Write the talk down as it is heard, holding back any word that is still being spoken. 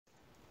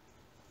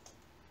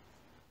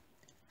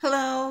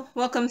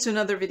welcome to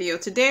another video.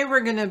 Today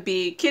we're gonna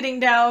be kitting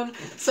down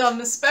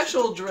some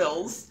special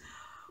drills.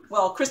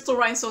 Well, crystal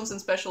rhinestones and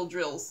special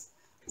drills.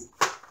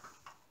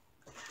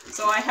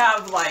 So I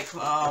have like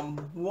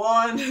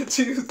 1,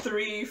 2,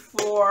 3,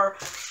 4,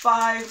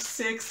 5,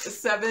 6,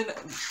 7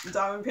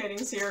 diamond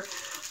paintings here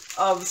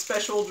of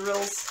special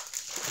drills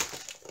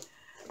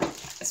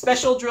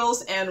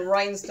and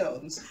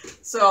rhinestones.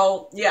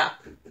 So yeah,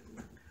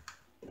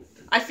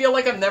 I feel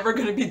like I'm never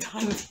gonna be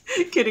done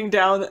kitting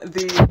down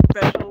the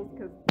specials.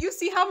 Because you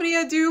see how many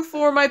I do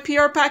for my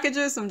PR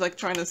packages? I'm like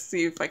trying to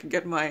see if I can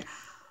get my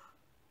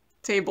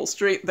table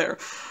straight there.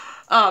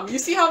 You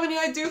see how many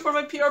I do for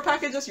my PR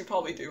packages? You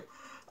probably do,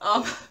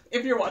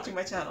 if you're watching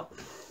my channel.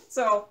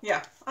 So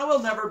yeah, I will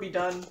never be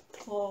done.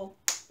 Well,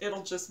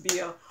 it'll just be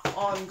a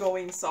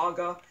ongoing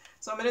saga.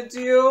 So I'm gonna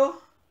do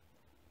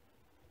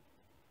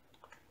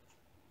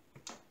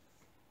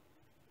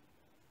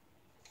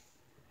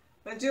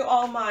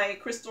all my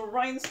crystal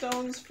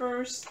rhinestones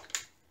first,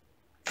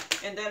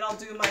 and then I'll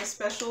do my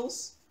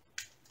specials.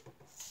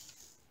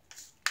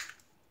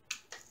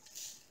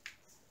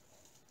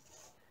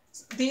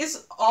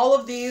 All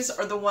of these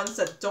are the ones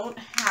that don't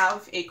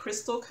have a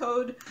crystal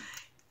code.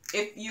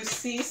 If you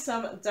see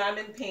some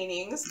diamond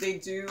paintings, they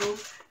do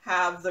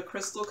have the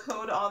crystal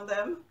code on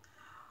them.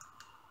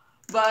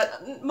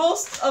 But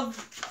most of,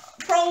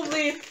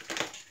 probably,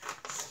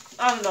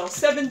 I don't know,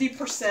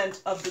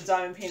 70% of the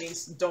diamond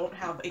paintings don't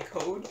have a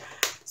code.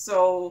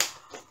 So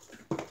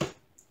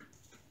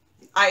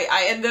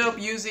I ended up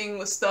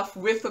using stuff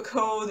with the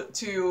code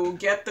to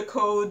get the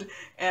code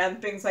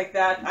and things like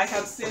that. I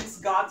have since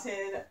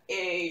gotten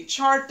a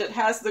chart that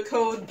has the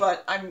code,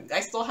 but I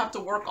still have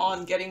to work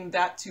on getting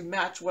that to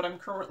match what I'm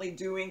currently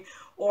doing,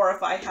 or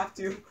if I have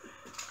to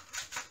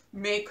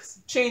make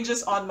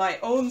changes on my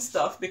own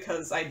stuff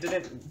because I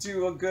didn't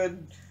do a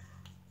good,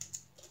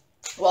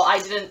 well, I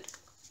didn't,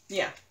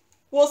 yeah,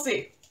 we'll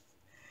see.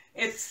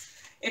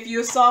 If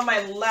you saw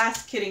my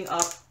last kitting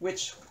up,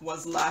 which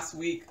was last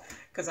week,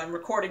 because I'm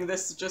recording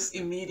this just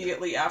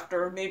immediately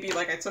after, maybe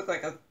like I took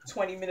like a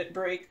 20-minute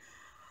break,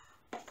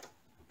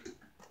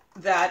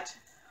 that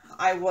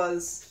I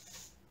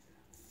was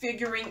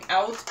figuring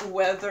out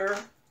whether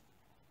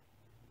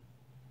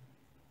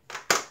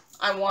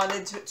I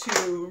wanted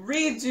to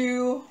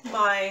redo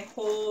my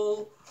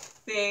whole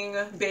thing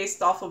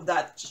based off of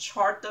that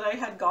chart that I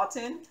had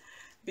gotten,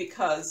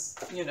 because,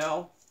 you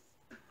know,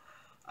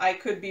 I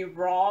could be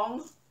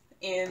wrong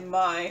in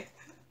my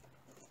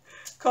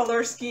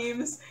color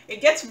schemes. It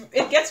gets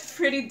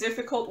pretty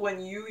difficult when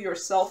you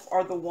yourself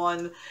are the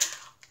one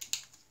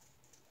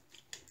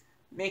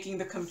making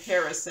the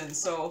comparison.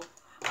 So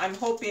I'm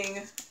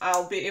hoping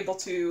I'll be able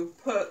to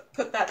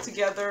put that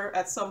together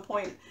at some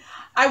point.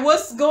 I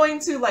was going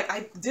to, like,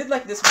 I did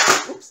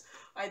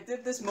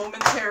this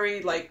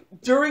momentary, like,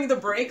 during the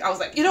break, I was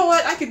like, you know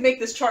what, I could make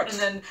this chart, and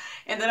then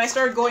I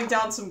started going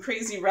down some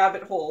crazy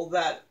rabbit hole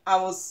that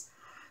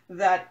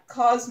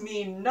caused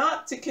me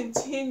not to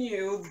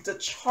continue the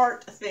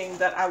chart thing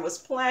that I was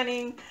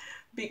planning,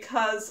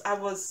 because I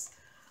was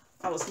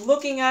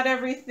looking at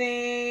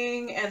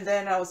everything, and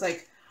then I was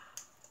like,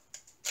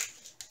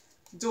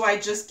 do I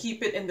just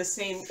keep it in the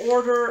same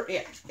order?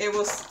 Yeah, it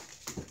was.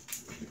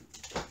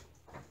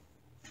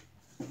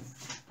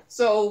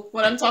 So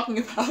what I'm talking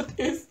about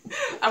is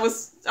I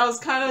was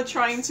kind of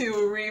trying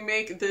to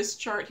remake this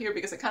chart here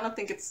because I kind of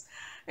think it's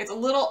a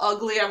little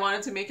ugly. I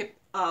wanted to make it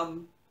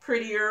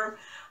prettier.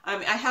 I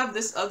mean, I have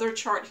this other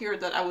chart here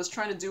that I was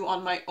trying to do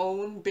on my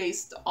own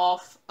based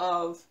off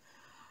of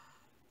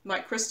my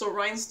crystal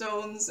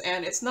rhinestones,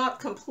 and it's not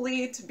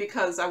complete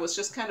because I was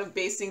just kind of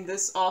basing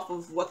this off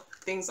of what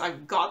things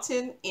I've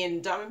gotten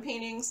in diamond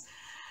paintings.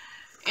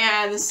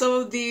 And some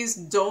of these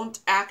don't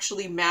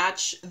actually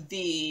match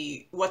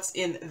what's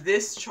in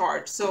this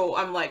chart. So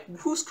I'm like,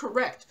 who's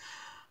correct?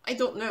 I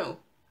don't know.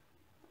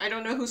 I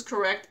don't know who's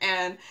correct,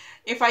 and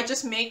if I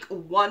just make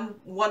one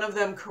of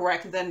them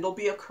correct, then there'll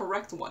be a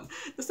correct one.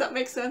 Does that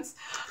make sense?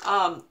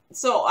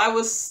 So I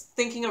was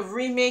thinking of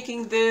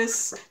remaking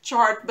this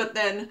chart, but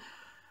then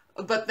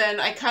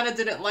I kind of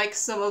didn't like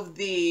some of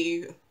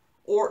the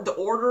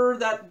order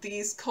that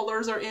these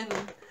colors are in.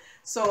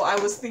 So I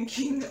was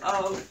thinking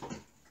of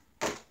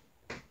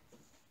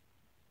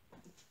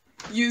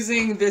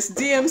using this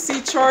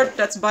DMC chart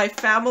that's by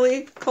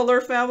family,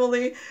 color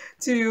family,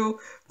 to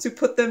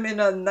put them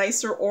in a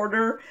nicer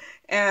order.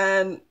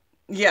 And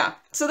yeah,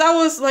 so that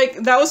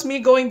was me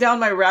going down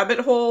my rabbit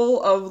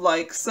hole of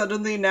like,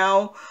 suddenly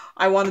now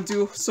I want to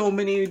do so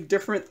many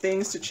different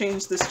things to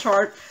change this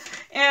chart,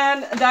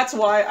 and that's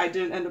why I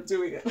didn't end up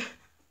doing it.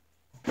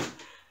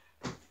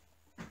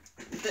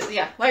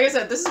 Yeah, like I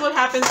said, this is what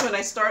happens when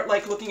I start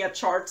like looking at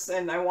charts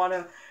and I want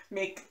to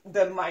make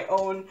them my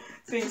own.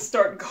 Things I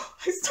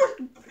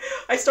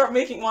start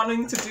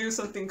wanting to do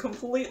something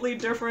completely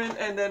different,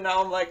 and then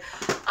now I'm like,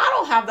 I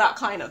don't have that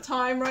kind of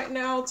time right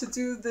now to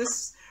do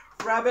this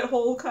rabbit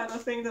hole kind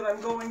of thing that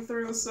I'm going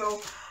through.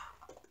 So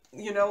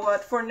you know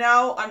what, for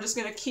now I'm just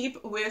gonna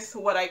keep with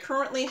what I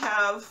currently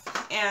have,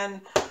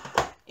 and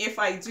if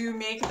I do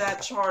make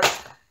that chart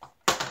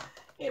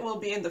It will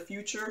be in the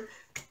future.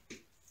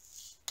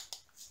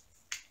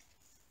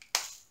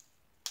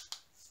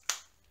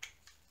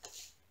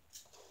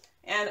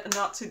 And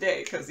not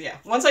today, because yeah,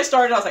 once I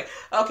started, I was like,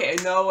 okay,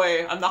 no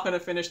way, I'm not going to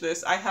finish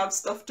this. I have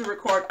stuff to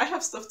record. I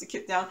have stuff to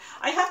kit down.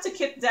 I have to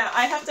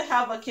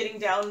have a kitting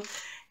down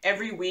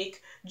every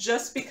week,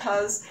 just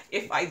because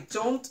if I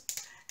don't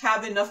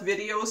have enough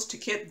videos to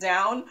kit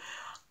down,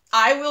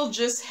 I will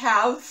just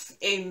have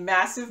a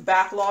massive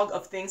backlog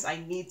of things I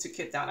need to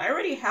kit down. I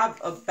already have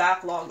a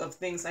backlog of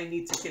things I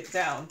need to kit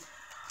down.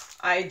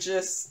 I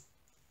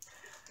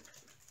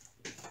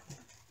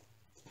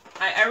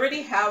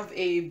already have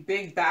a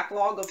big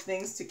backlog of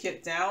things to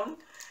kit down,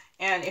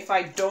 and if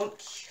I don't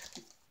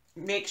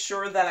make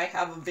sure that I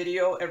have a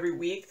video every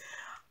week,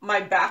 my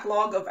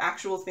backlog of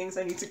actual things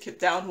I need to kit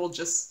down will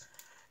just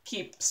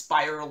keep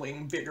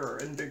spiraling bigger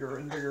and bigger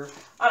and bigger.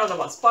 I don't know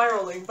about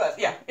spiraling, but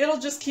yeah, it'll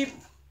just keep,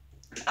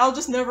 I'll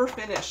just never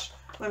finish.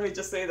 Let me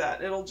just say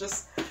that. It'll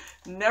just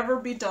never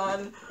be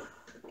done,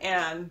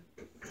 and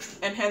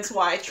hence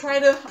why I try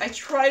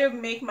to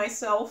make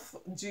myself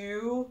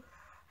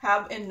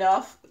have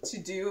enough to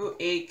do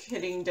a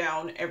kitting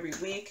down every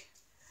week.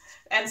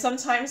 And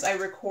sometimes I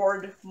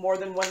record more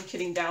than one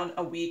kitting down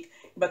a week,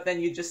 but then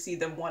you just see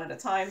them one at a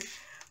time.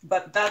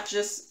 But that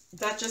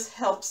just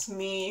helps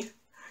me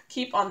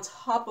keep on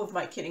top of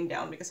my kitting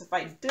down, because if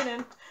I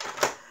didn't,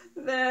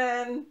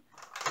 then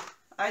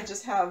I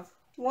just have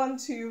one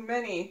too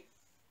many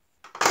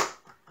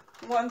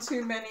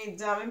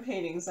diamond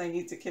paintings I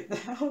need to kit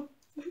down.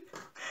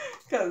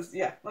 Because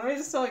yeah, let me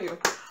just tell you,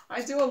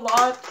 I do a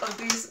lot of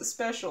these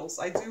specials.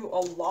 I do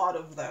a lot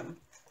of them.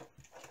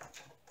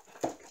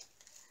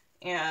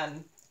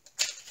 And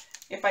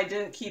if I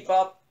didn't keep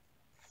up,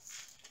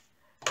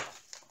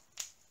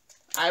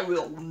 I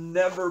will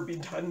never be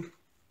done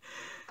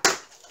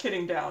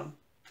kitting down.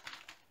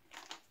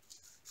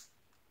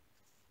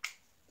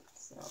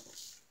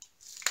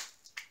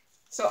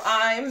 So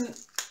I'm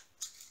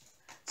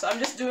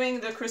just doing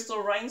the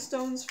crystal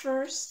rhinestones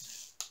first.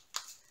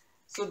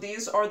 So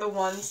these are the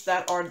ones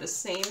that are the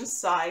same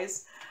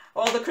size,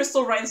 well, the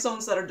crystal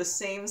rhinestones that are the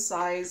same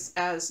size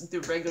as the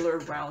regular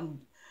round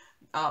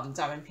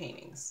diamond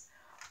paintings.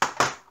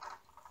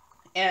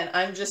 And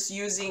I'm just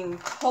using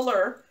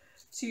color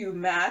to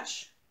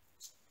match.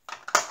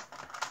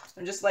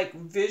 I'm just like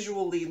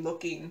visually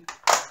looking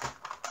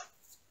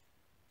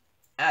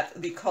at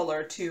the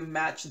color to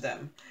match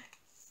them.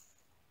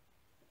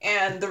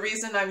 And the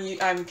reason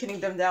I'm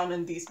kitting them down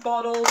in these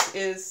bottles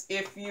is,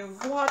 if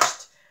you've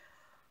watched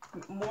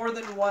more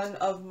than one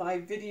of my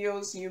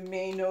videos, you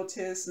may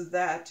notice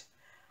that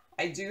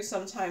I do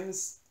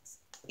sometimes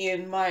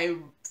in my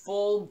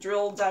full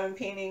drill diamond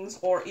paintings,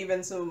 or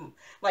even some,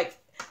 like,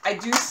 I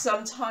do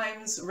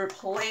sometimes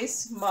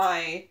replace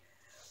my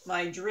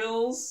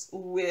drills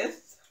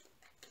with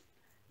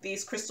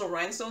these crystal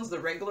rhinestones, the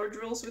regular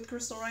drills with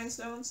crystal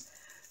rhinestones.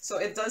 So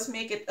it does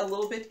make it a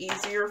little bit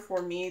easier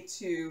for me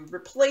to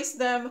replace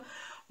them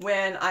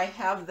when I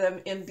have them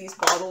in these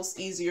bottles,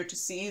 easier to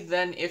see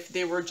than if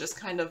they were just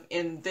kind of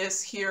in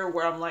this here,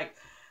 where I'm like,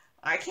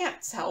 I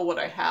can't tell what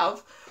I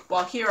have.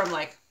 While here I'm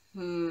like,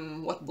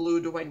 what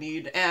blue do I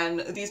need?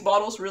 And these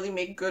bottles really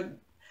make good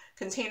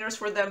containers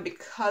for them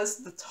because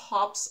the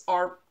tops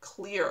are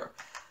clear.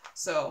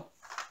 So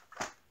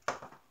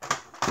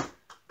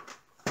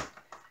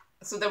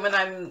then when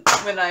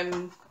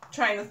I'm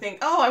trying to think,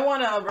 oh, I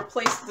want to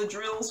replace the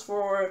drills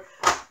for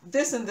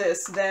this and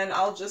this, then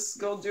I'll just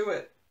go do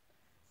it.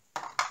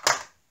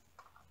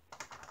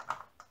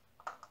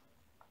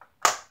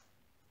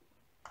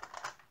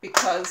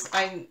 Because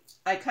I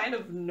kind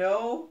of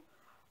know,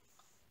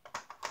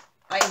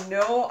 I'm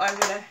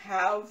gonna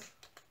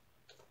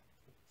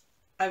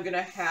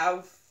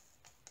have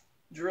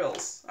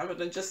drills.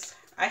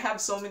 I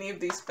have so many of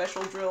these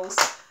special drills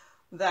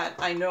that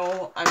I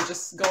know I'm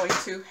just going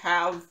to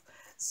have,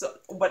 so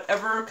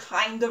whatever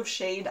kind of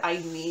shade I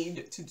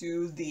need to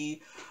do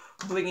the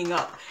blinging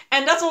up.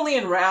 And that's only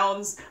in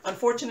rounds.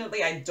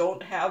 Unfortunately, I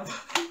don't have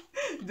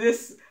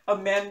this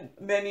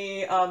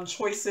many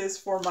choices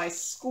for my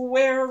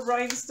square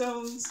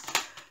rhinestones.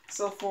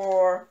 So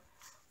for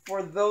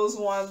those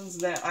ones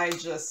that I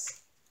just,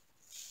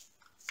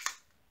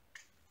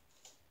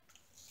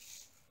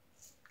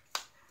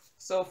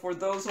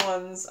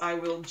 I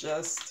will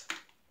just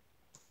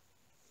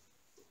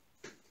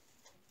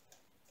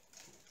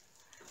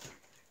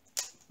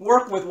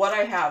work with what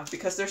I have,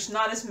 because there's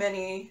not as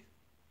many.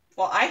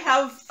 Well,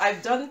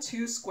 I've done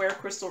 2 square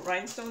crystal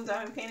rhinestone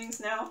diamond paintings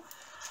now.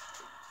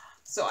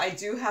 So I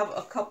do have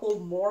a couple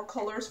more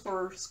colors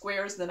for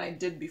squares than I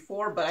did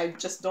before, but I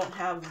just don't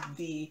have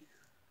the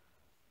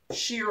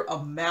sheer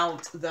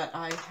amount that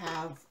I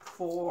have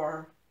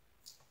for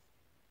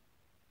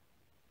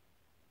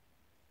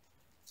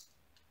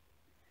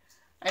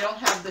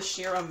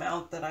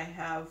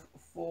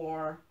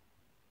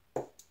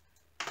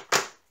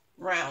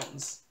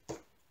rounds.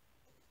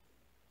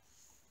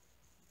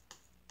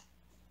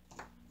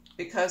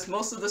 Because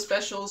most of the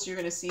specials, you're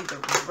going to see the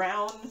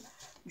round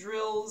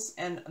drills,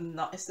 and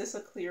not, is this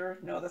a clear?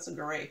 No, that's a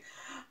gray.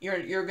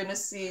 You're gonna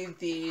see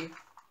the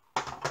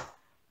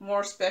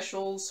more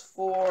specials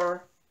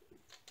for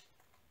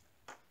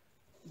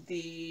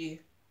the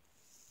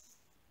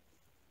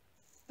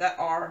that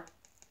are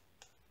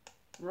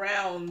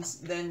rounds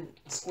than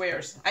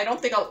squares. I don't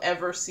think I'll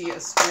ever see a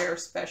square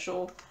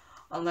special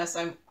unless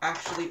I'm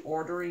actually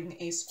ordering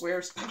a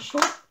square special.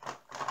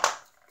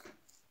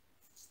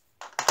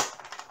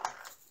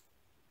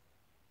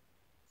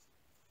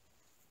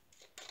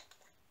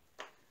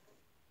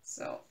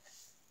 So,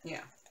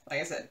 yeah, like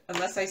I said,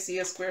 unless I see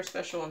a square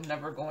special, I'm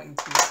never going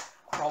to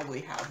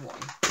probably have one.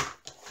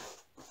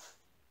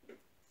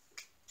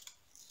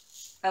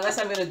 Unless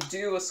I'm going to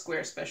do a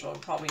square special, I'm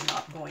probably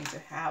not going to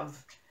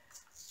have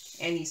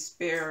any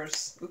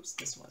spares. Oops,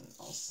 this one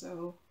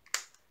also.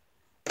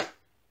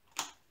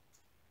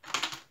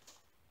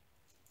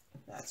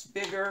 That's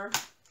bigger.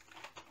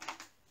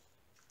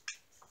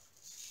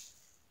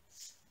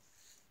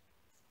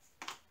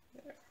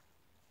 There.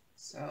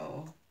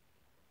 So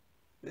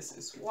this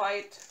is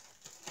white.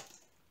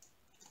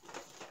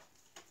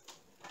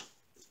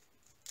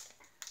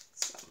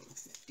 Some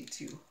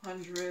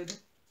 5200.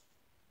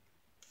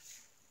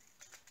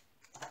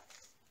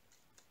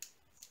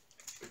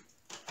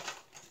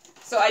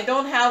 So I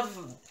don't have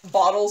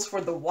bottles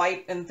for the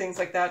white and things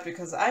like that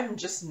because I'm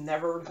just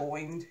never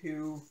going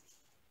to,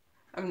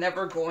 I'm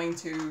never going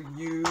to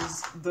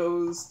use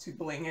those to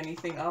bling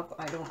anything up,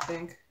 I don't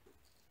think.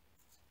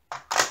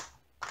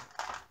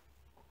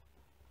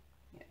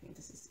 Yeah, I think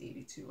this is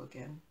 82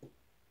 again.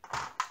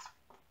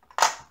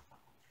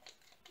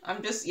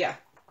 I'm just, yeah,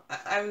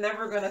 I'm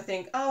never going to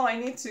think, oh, I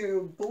need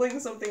to bling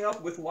something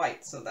up with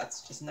white, so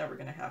that's just never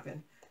going to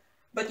happen.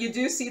 But you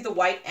do see the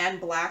white and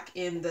black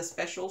in the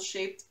special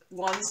shaped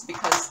ones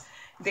because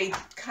they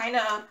kind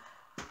of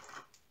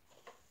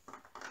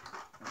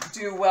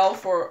do well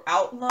for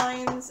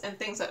outlines and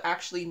things that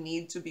actually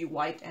need to be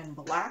white and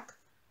black.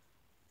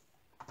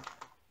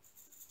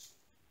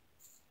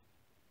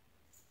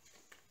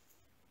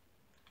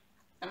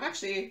 I'm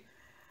actually,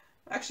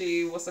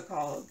 what's it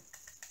called?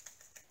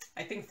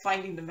 I think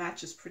finding the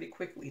matches pretty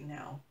quickly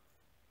now.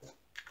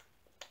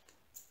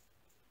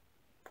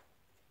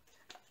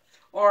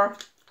 Or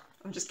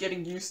I'm just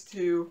getting used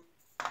to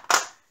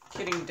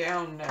kitting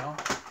down now.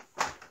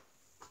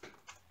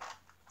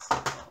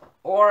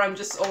 Or I'm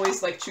just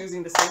always like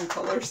choosing the same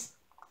colors.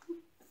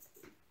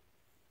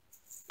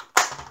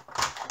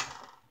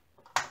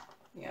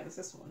 Yeah, this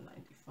is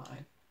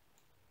 195.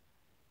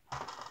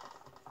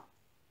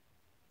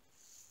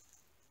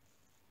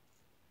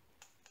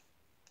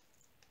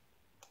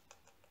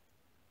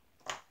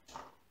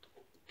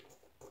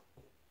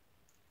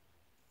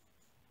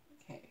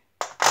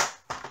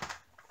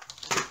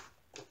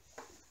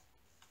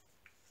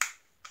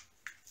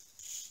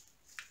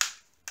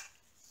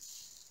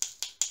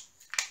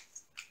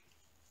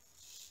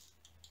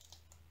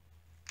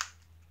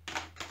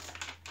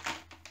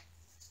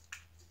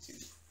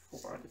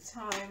 At a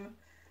time.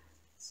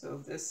 So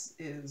this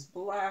is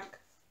black.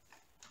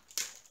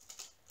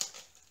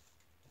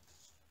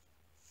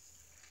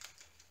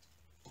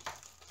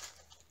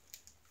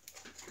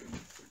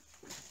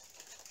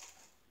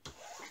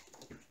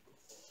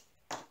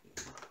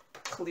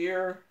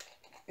 Clear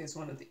is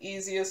one of the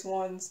easiest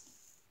ones.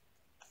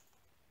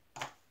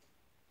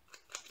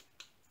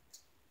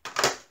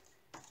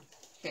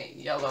 Okay,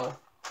 yellow.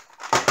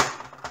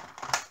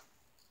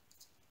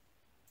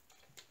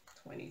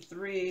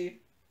 23.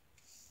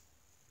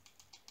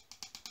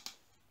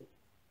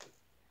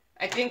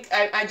 I think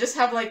I just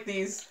have like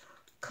these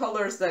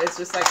colors that it's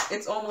just like,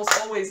 it's almost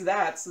always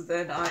that, so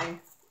then I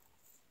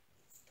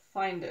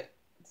find it.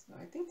 So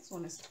I think this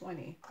one is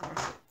 20. Or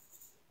is it?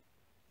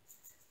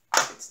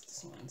 It's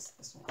this one's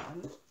this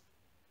one.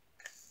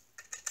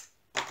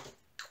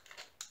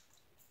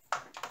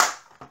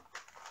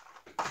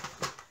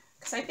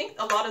 Because I think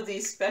a lot of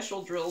these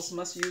special drills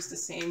must use the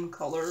same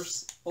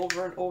colors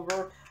over and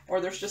over, or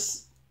there's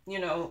just, you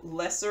know,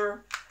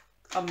 lesser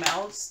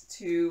amounts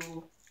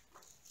to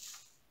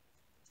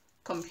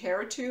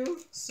compare to,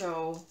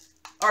 so,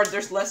 or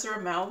there's lesser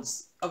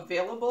amounts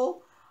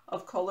available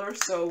of color,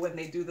 so when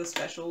they do the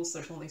specials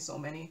there's only so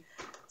many.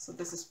 So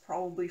this is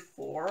probably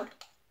 4.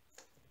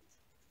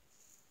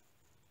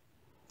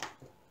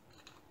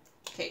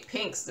 Okay,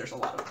 pinks, there's a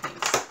lot of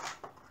pinks.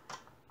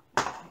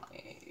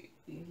 Okay.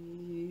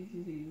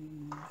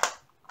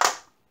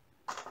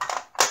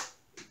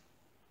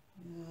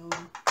 No.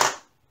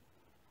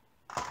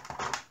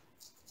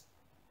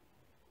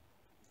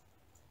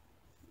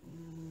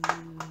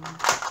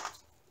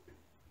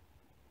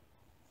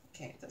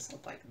 Okay, it does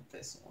look like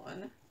this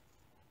one.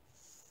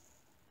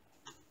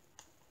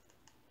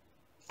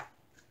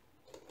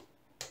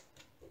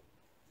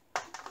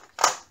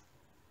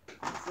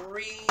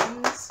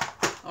 Greens.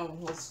 Oh,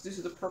 let's do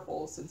the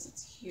purple since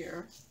it's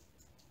here.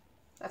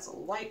 That's a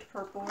light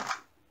purple.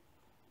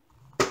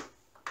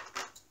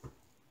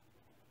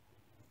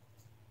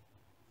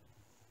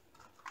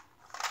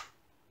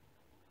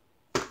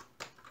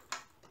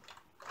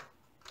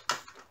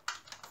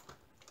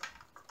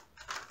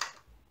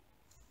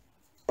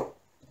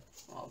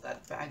 Oh,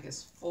 that bag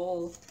is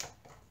full.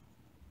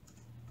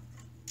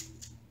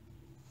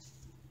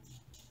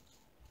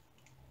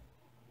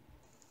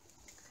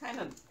 Kind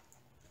of.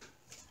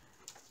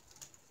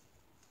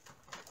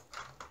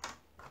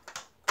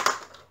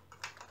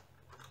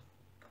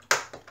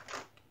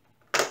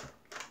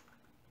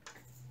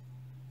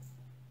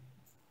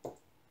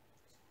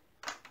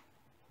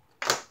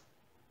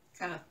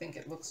 Kind of think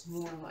it looks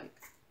more like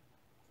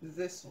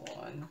this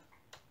one.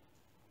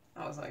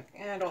 I was like,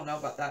 I don't know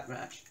about that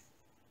match.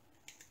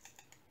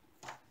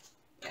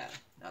 Yeah,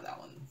 no, that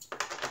one.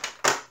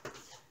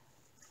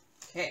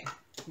 Okay,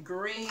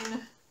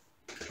 green.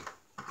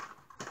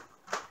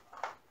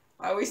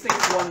 I always think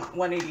it's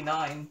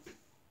 189.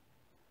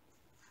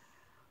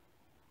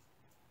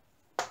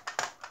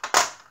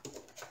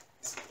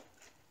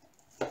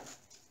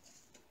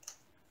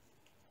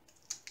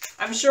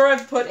 I'm sure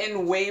I've put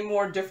in way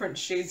more different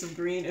shades of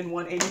green in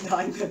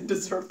 189 than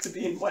deserve to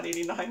be in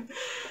 189.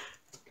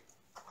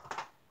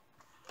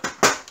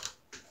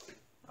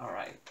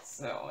 Alright,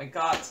 so I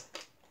got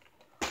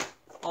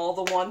all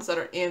the ones that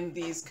are in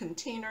these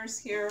containers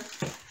here.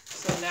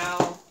 So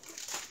now,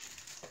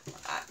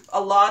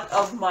 a lot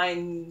of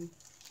my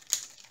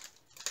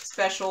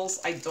specials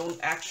I don't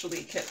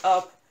actually kit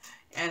up,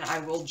 and I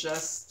will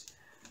just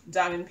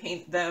diamond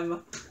paint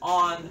them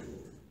on.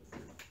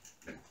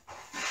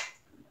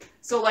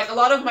 So like a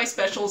lot of my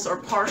specials are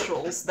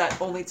partials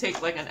that only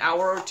take like an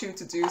hour or two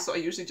to do, so I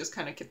usually just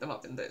kind of kit them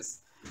up in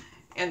this.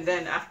 And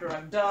then after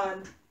I'm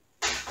done,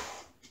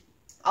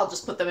 I'll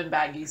just put them in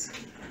baggies.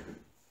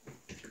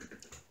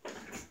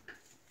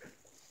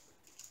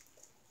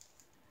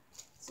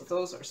 So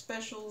those are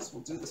specials.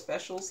 We'll do the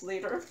specials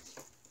later.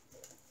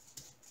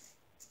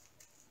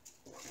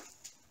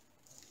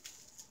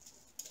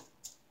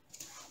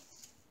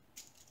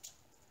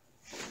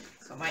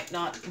 So I might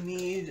not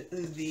need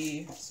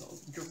the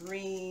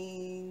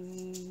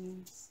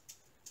greens,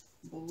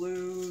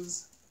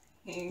 blues,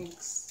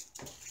 pinks,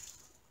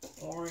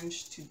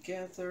 orange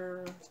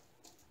together,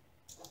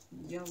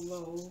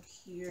 yellow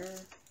here.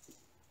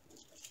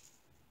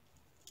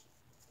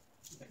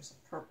 There's some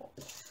purple.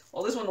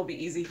 Well, this one will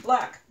be easy.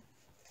 Black.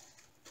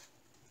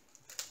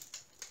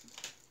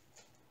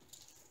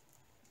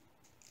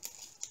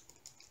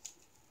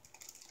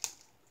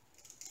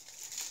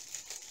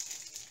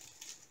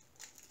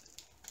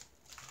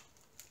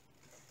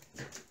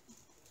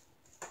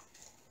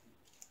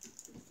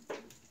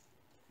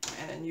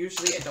 And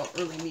usually I don't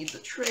really need the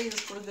trays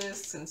for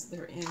this, since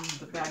they're in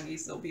the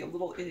baggies. They'll be a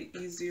little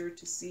easier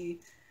to see.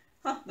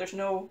 Huh, there's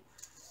no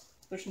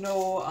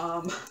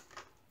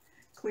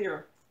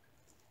clear.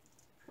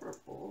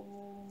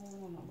 Purple, I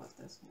don't know about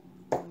this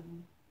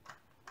one.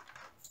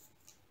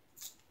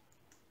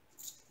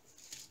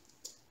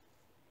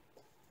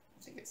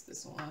 I think it's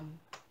this one.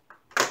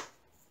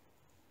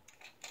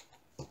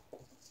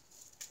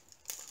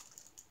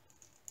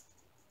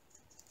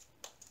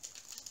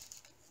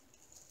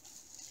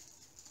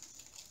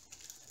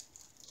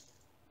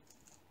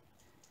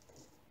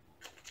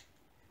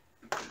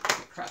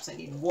 Perhaps I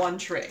need one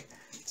tray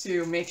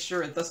to make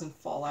sure it doesn't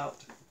fall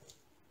out.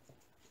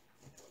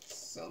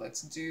 So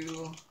let's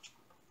do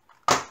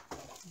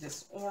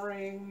this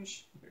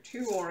orange. There are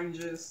two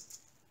oranges.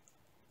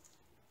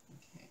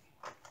 Okay.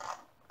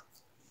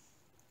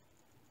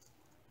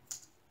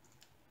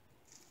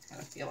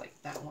 Kind of feel like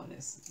that one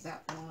is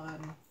that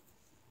one.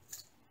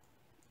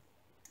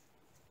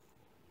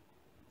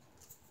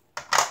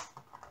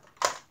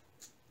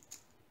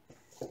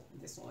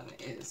 This one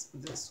is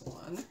this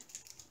one.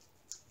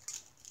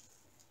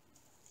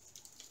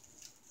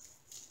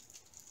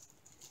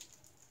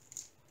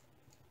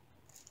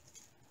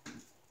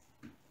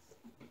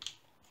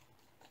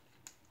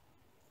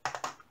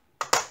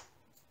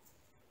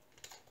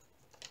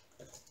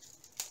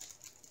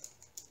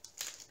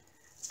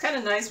 Kind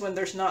of nice when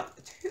there's not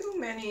too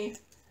many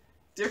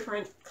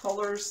different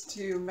colors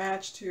to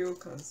match to,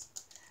 because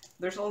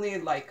there's only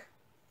like,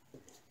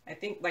 I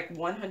think like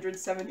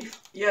 170,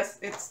 yes,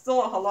 it's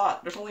still a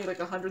lot. There's only like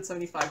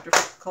 175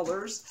 different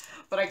colors,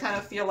 but I kind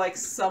of feel like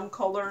some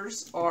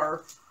colors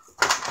are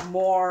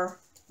more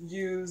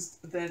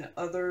used than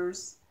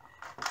others.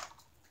 I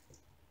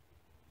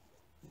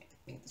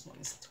think this one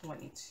is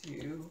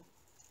 22.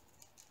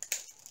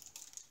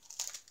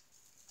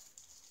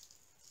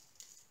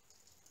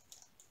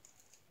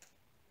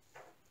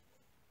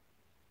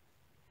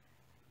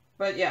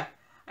 But yeah,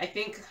 I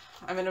think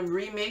I'm going to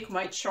remake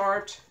my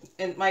chart.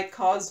 It might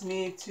cause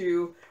me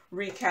to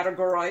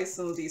recategorize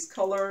some of these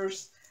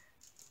colors.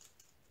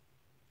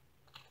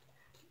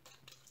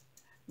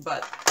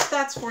 But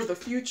that's for the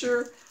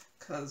future,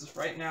 because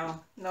right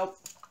now, nope,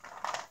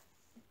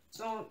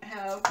 don't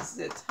have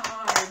the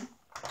time.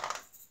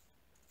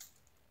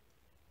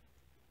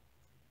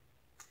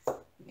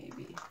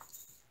 Maybe.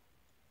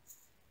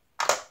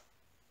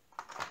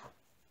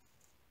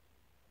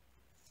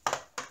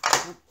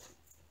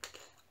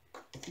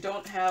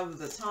 Don't have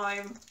the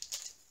time,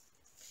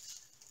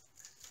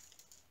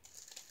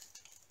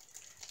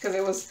 because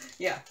it was,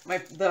 yeah,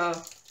 the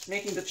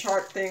making the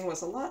chart thing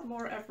was a lot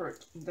more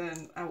effort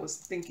than I was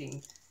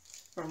thinking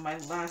from my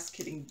last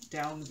kitting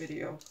down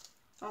video.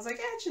 I was like,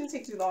 eh, it shouldn't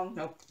take too long.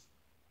 Nope.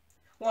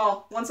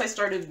 Well, once I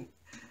started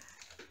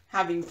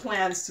having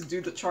plans to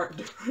do the chart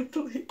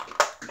differently,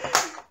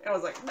 I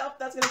was like, nope,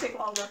 that's gonna take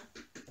longer.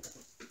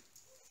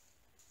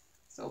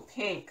 So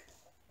pink.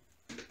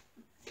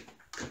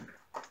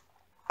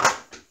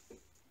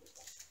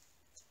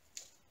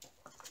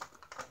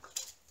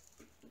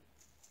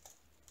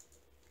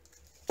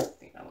 I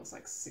think that looks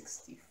like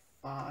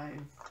 65.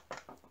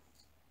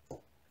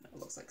 That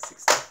looks like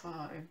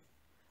 65.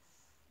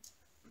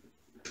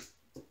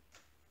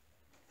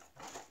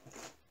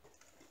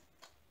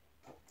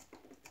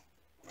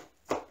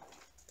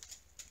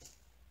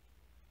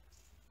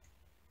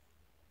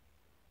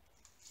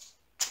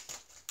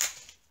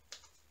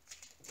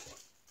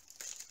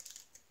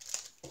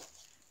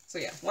 So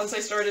yeah, once I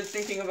started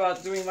thinking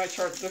about doing my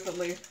chart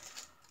differently,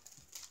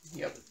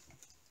 yep,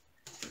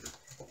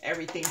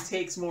 everything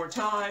takes more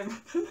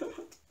time.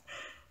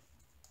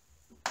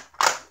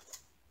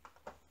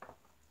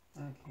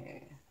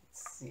 Okay,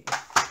 let's see.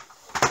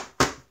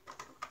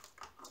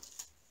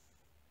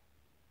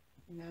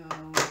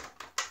 No,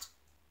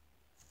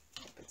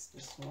 if it's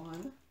this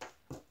one.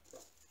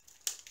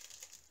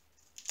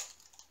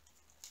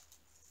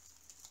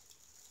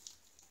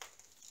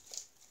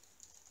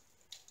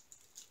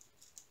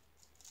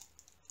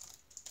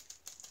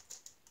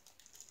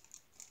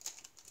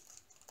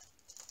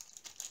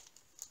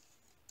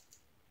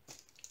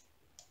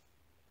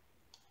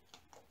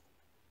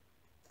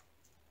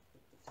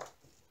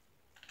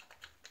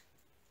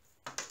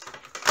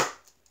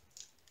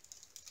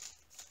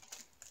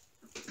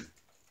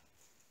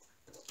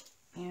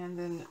 And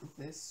then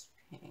this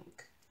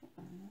pink.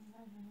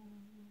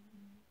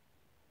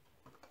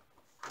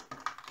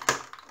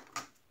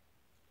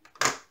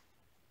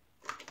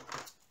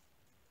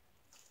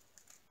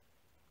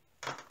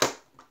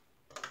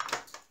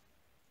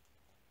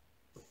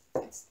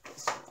 It's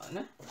this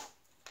one.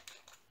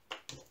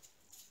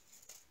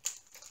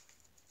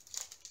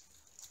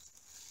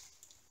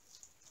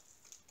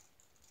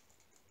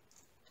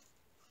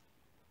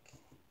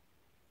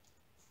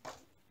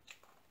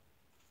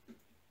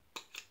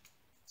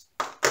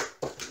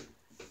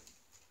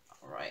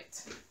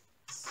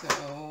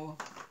 So,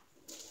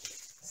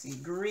 let's see,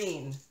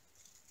 green.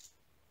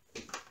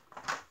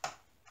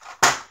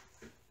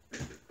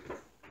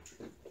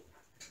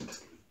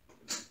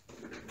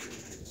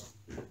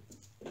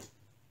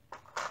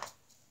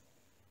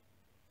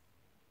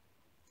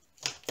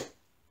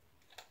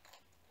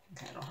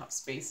 Okay, I don't have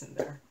space in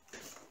there.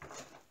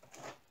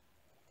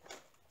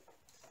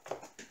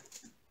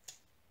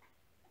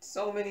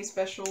 So many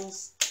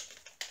specials.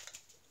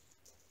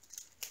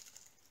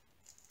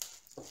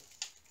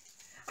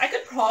 I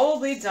could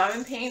probably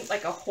diamond paint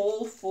like a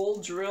whole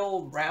full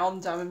drill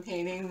round diamond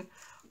painting,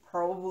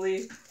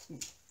 probably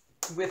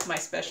with my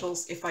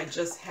specials if I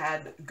just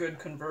had good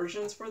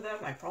conversions for them.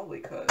 I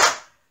probably could.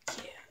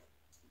 Yeah.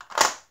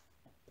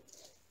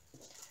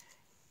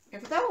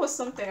 If that was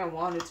something I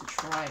wanted to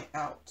try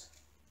out.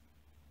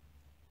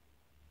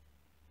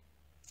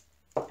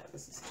 Yeah,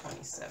 this is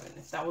 27.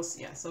 If that was,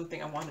 yeah,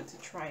 something I wanted to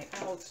try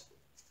out,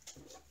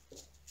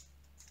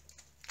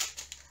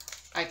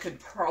 I could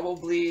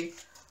probably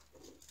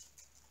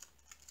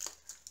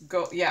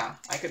go, yeah,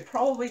 I could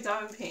probably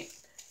diamond paint.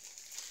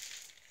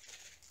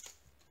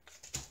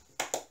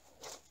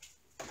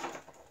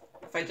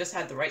 If I just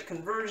had the right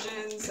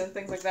conversions and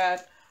things like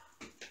that,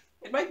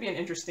 it might be an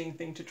interesting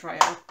thing to try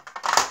out.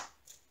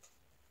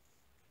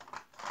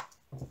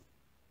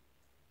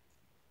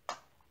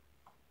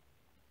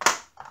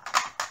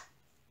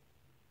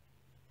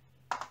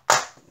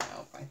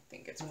 No, I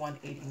think it's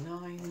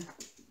 189.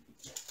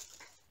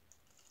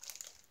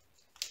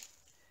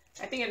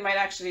 I think it might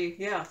actually,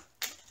 yeah.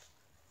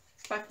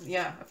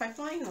 If I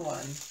find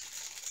one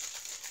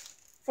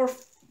for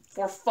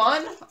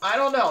fun, I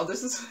don't know.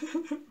 This is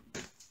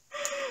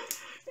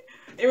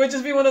it would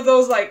just be one of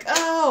those like,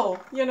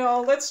 oh, you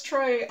know, let's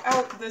try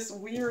out this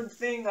weird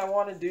thing I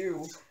want to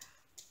do.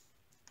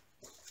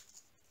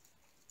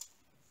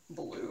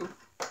 Blue.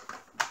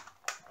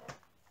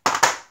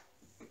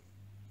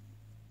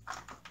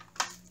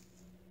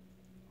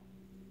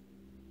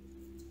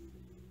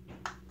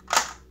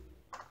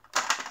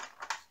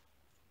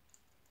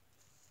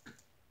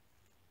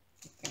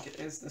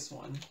 Is this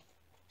one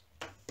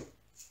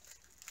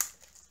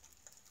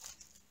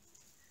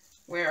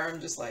where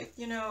I'm just like,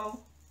 you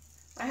know,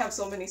 I have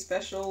so many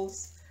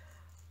specials,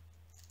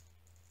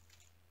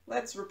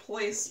 let's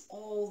replace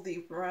all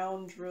the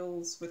round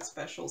drills with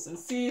specials and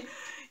see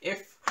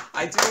if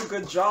I do a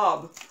good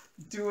job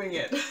doing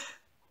it.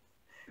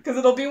 Because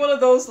it'll be one of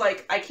those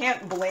like, I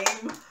can't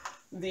blame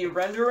the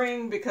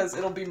rendering because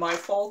it'll be my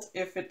fault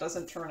if it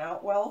doesn't turn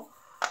out well,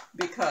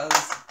 because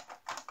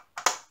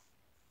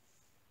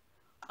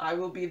I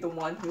will be the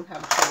one who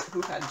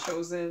had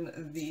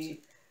chosen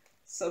the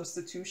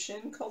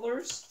substitution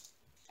colors.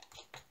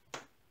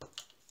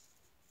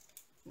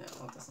 No,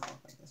 it doesn't look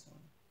like this one.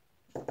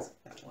 It's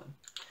like that one.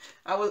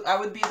 I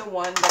would be the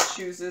one that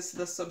chooses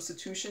the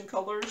substitution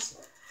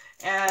colors.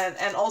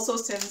 And also,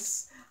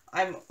 since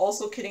I'm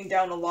also kitting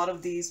down a lot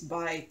of these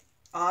by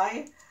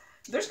eye,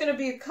 there's going to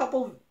be a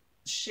couple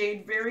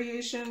shade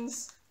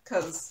variations,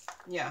 because,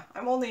 yeah,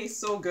 I'm only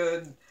so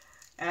good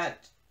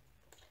at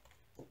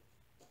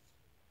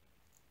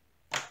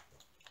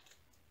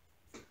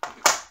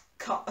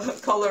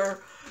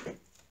color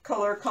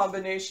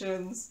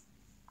combinations,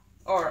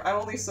 or I'm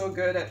only so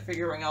good at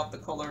figuring out the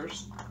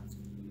colors.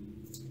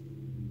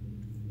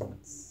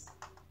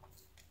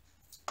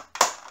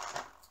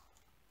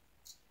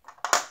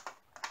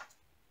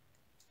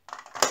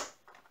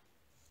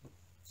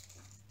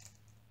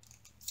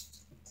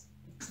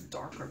 It's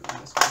darker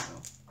than this one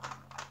though.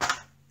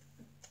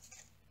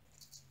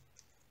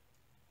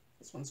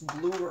 This one's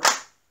bluer.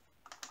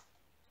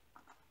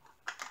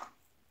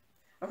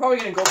 I'm probably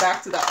going to go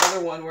back to that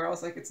other one where I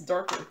was like, it's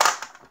darker.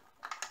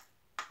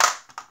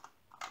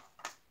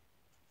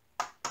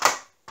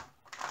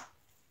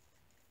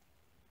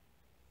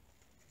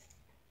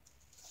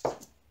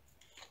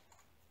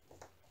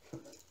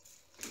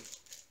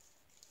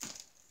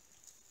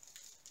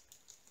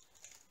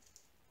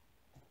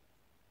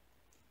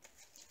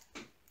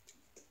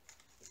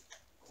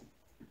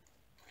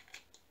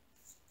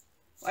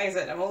 Like I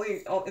said,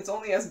 it's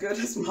only as good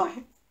as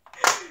my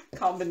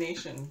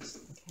combinations.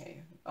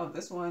 Okay. Oh,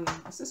 this one,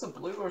 is this a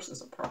blue or is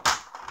this a purple?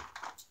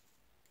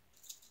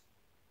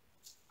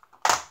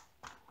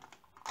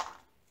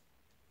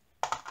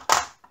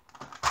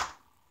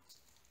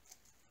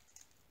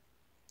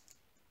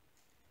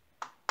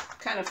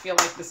 Kind of feel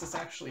like this is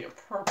actually a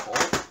purple.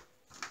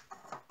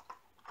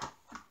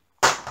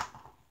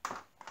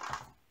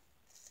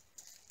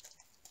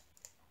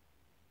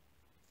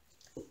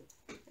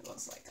 It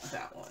looks like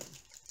that one.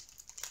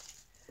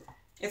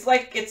 It's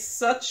like it's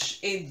such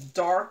a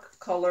dark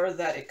color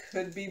that it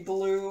could be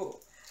blue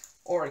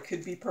or it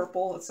could be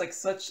purple. It's like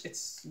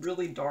it's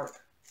really dark.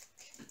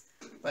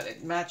 But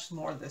it matched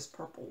more this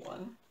purple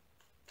one.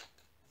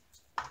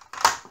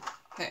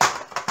 Okay.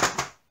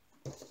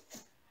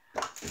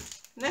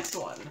 Next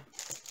one.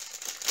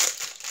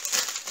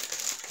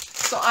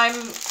 So I'm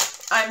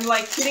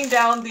like kitting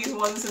down these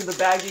ones in the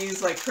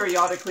baggies like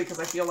periodically,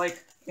 because I feel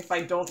like if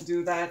I don't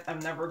do that, I'm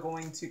never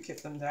going to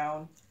kit them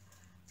down.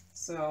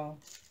 So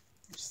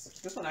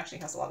this one actually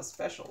has a lot of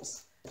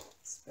specials.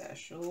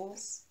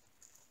 Specials.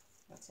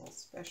 That's all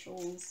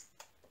specials.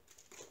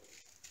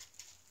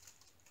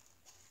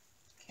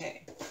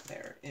 Okay,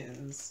 there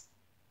is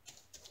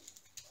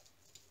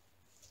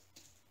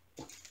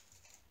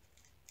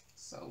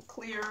So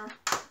Clear.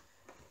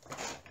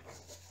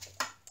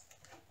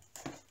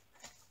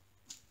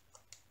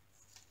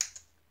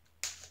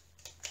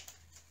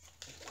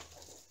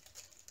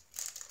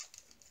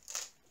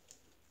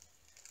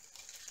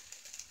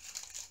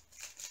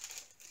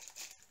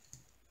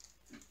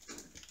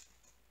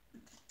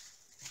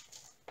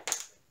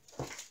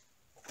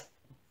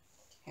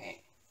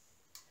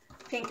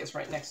 Pink is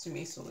right next to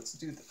me, so let's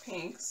do the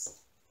pinks.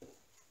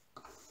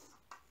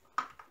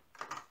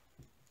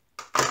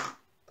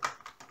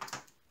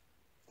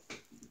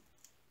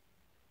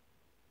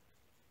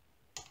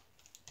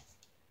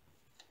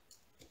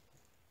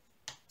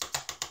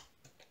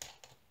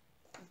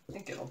 I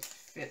think it'll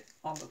fit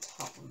on the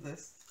top of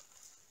this.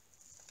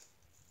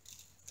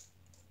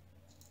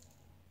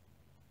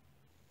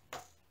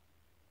 It's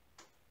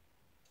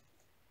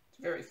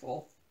very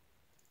full.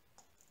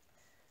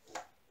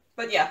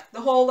 But yeah, the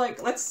whole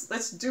like,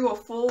 let's do a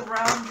full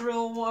round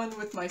drill one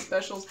with my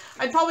specials.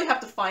 I'd probably have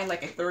to find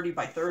like a 30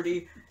 by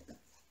 30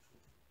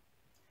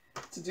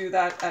 to do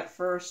that at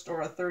first,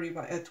 or a 30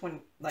 by a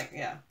 20, like,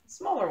 yeah,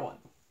 smaller one.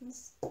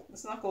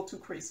 Let's not go too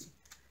crazy.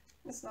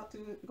 Let's not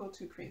go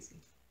too crazy.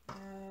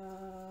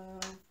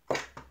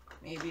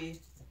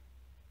 Maybe,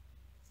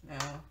 no.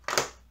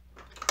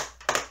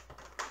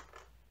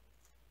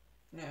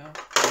 No.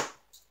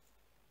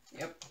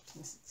 Yep,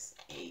 this is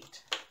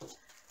 8.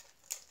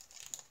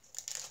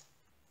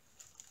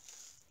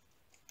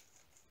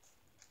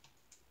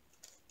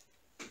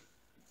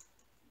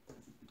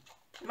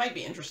 It might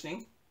be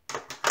interesting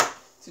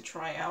to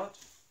try out.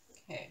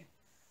 Okay.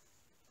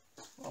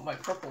 Well, my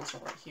purples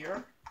are right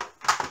here.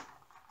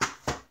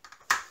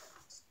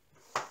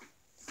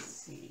 Let's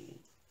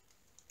see.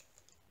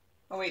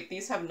 Oh wait,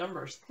 these have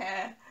numbers.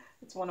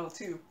 It's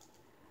 102.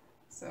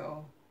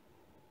 So,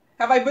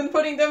 have I been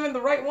putting them in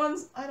the right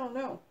ones? I don't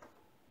know.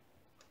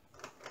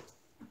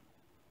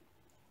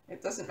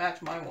 It doesn't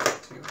match my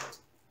 102.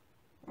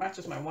 It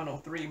matches my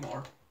 103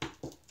 more.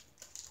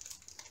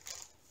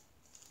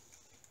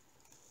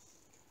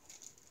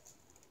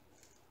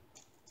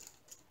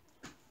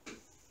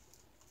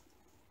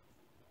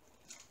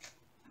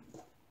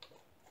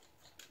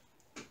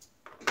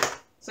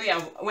 So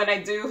yeah, when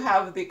I do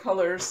have the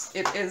colors,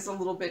 it is a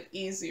little bit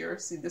easier.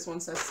 See, this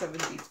one says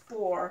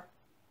 74,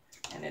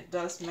 and it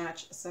does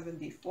match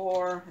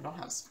 74. I don't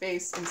have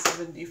space in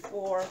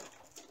 74.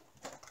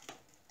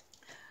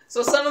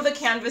 So some of the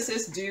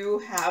canvases do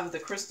have the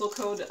crystal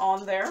code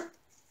on there.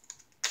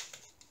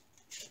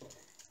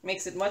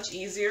 Makes it much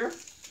easier.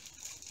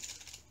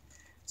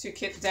 to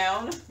kit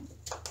down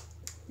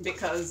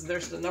because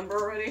there's the number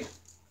already.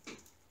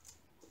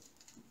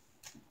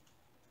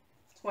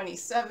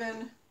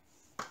 27.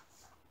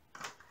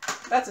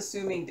 That's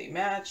assuming they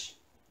match.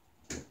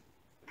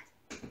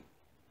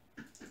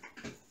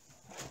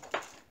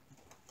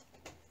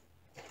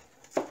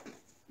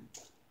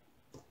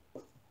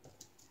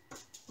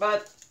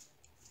 But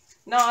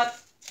not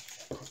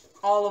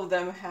all of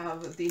them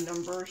have the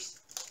numbers.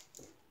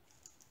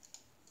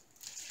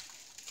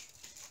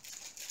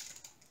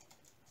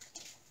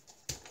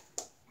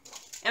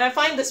 And I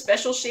find the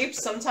special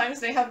shapes, sometimes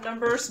they have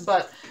numbers,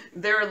 but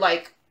they're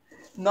like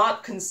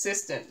not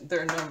consistent,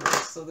 their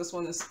numbers. So this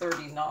one is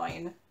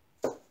 39.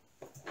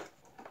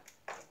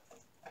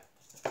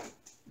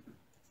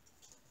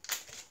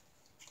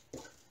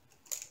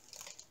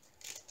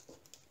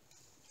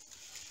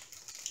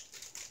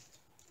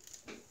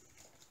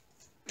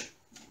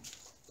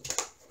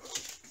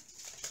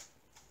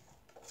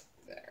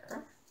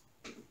 There.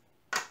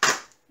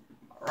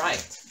 All right.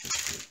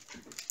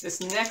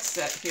 This next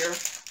set here,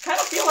 I kind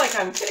of feel like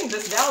I'm hitting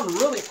this down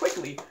really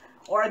quickly.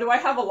 Or do I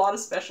have a lot of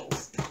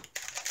specials?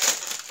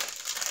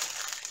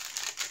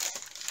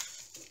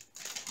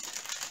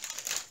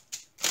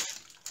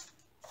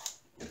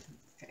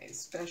 Okay,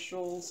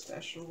 special,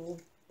 special,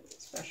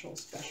 special,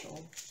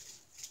 special.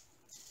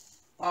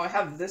 Oh, I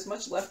have this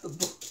much left of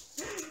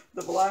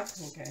the black?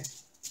 Okay. Okay.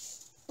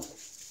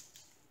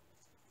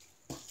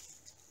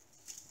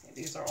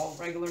 These are all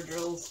regular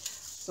drills.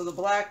 So the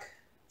black,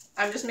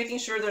 I'm just making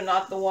sure they're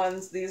not the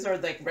ones, these are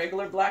like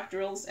regular black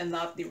drills and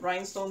not the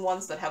rhinestone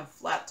ones that have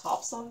flat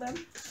tops on them.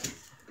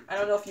 I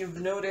don't know if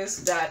you've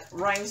noticed that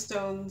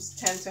rhinestones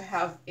tend to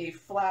have a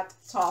flat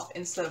top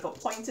instead of a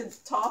pointed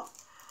top.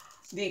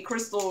 The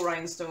crystal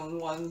rhinestone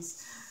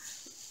ones.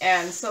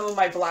 And some of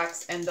my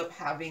blacks end up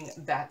having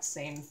that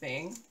same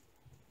thing.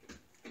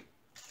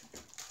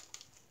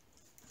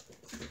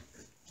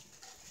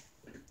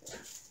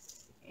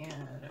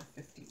 And a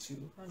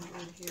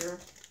 5200 here.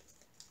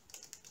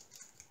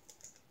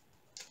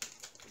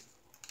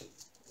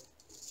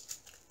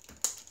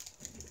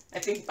 I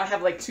think I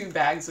have like 2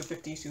 bags of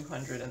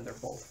 5200 and they're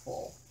both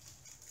full.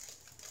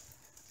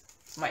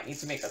 Might need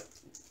to make a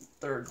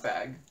 3rd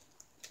bag.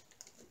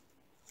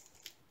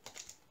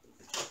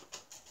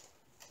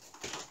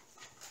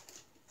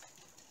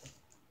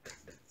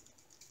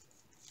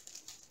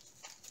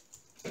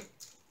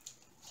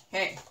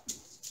 Okay.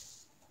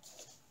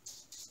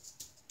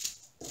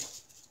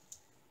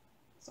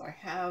 So I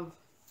have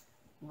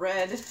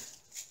red. This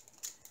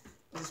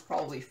is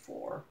probably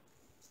 4.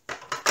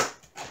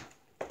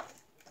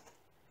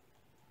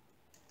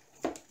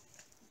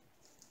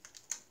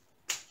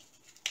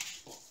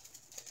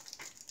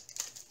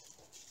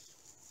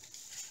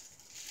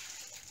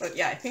 But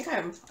yeah, I think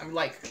I'm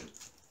like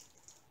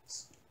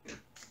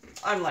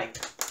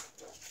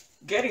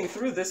getting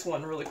through this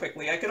one really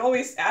quickly. I could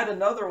always add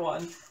another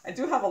one. I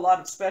do have a lot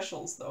of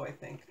specials though, I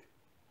think.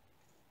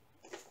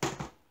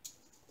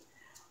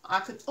 I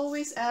could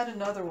always add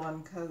another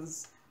one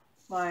because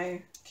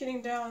my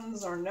kitting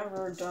downs are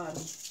never done.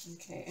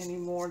 Okay, any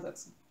more?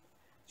 That's,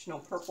 you know,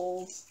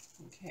 purples.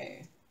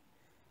 Okay.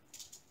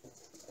 I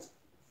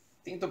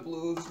think the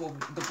blue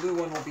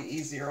one will be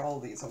easier. All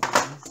of these will be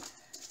easy.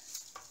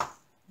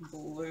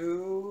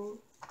 Blue.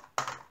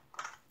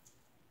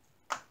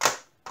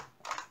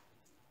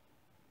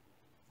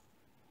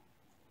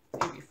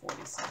 Maybe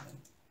 47.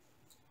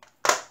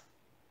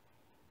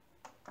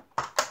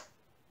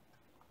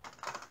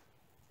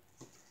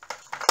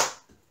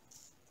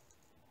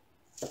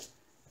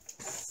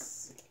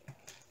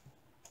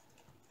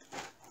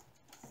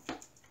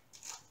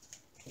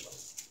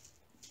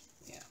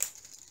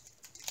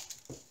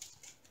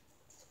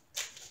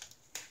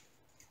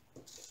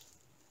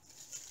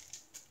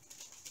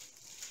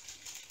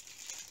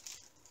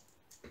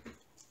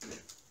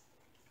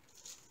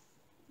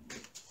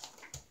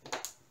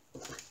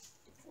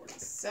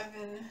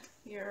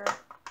 Here,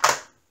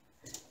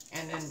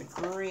 and then the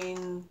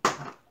green.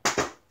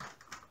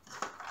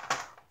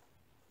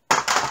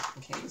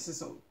 Okay, this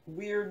is a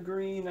weird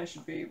green. I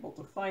should be able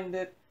to find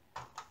it.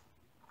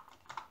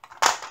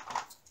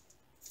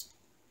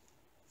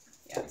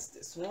 Yeah, it's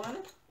this one.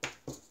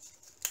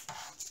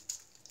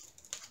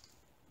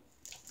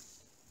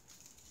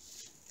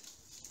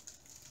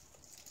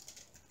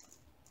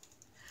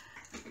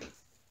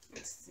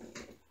 Let's see.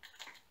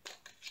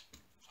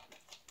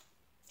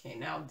 Okay,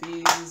 now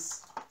these.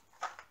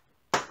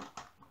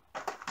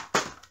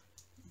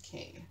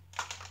 Okay,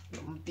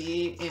 it'll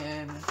be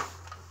in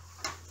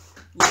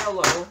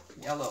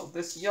yellow.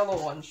 This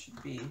yellow one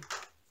should be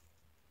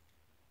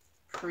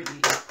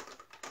pretty.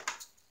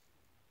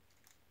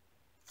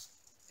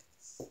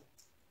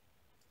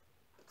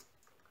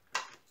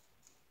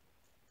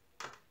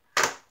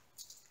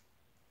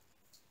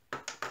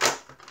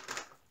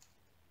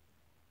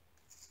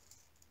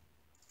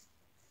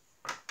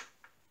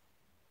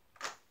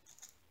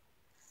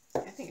 I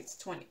think it's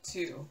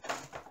 22.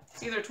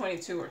 It's either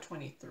 22 or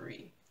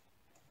 23.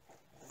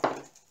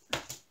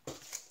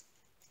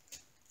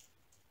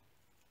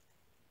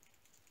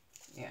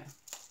 Yeah.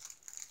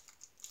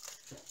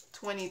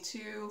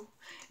 22.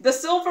 The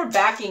silver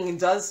backing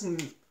does,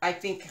 I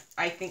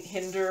think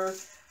hinder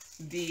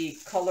the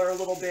color a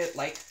little bit.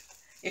 Like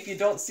if you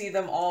don't see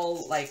them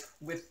all like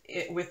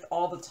with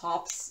all the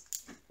tops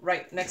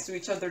right next to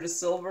each other, the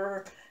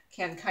silver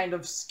can kind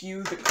of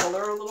skew the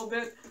color a little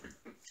bit.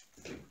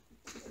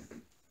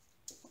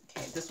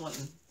 Okay, this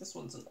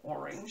one's an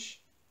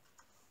orange.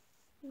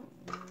 No.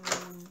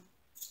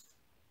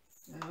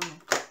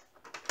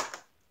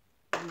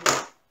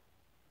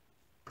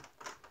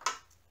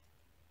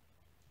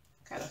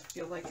 Kind of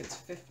feel like it's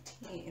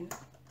 15.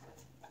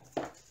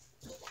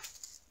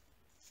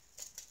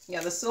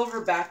 Yeah, the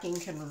silver backing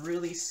can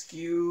really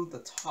skew the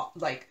top,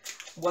 like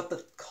what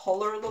the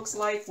color looks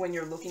like when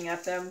you're looking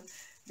at them,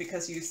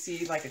 because you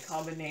see like a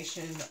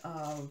combination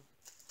of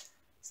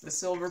the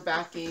silver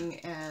backing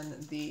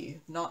and the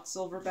not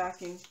silver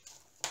backing.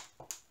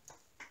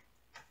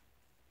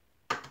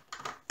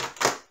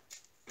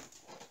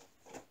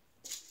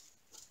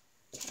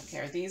 Okay,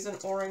 are these in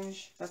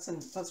orange? That's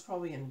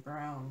probably in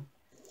brown.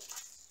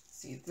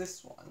 See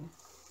this one.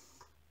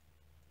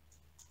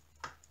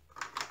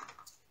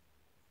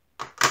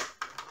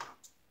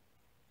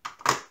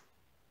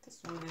 This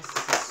one is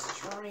a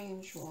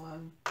strange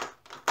one.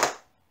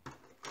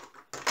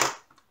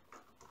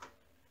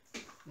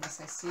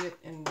 Unless I see it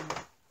in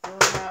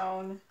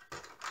brown.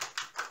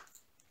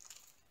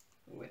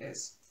 Oh, it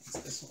is.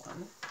 It's this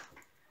one.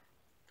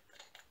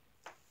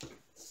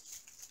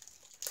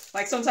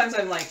 Like sometimes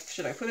I'm like,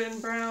 should I put it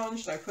in brown?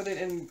 Should I put it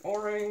in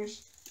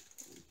orange?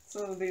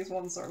 So these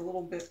ones are a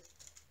little bit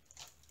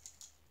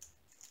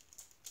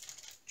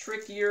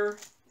trickier,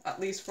 at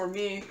least for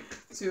me,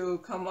 to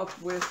come up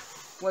with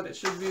what it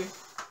should be.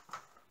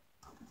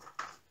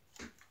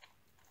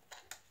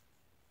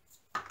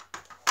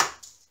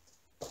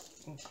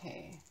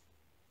 Okay.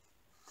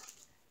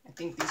 I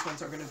think these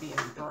ones are going to be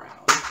in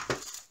brown.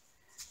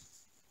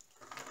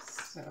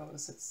 So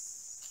is it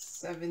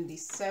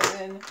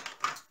 77,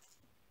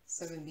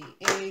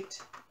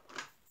 78.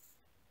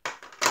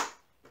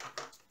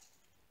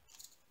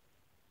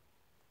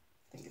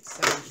 I think it's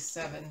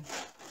 77.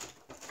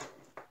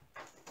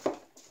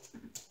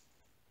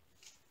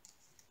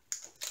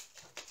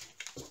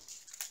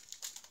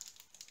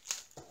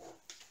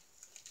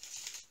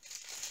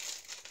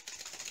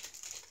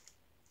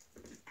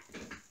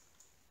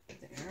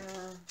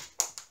 There.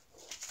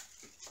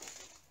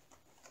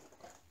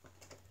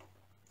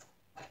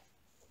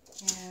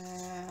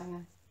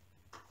 And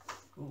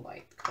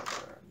light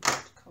color,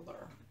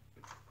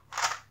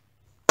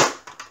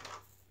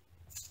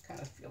 Kind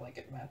of feel like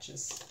it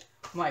matches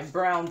my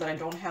brown that I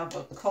don't have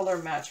a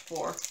color match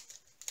for.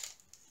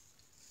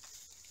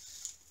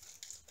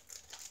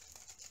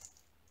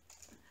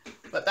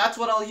 But that's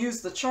what I'll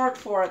use the chart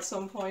for at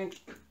some point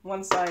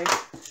once I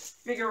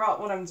figure out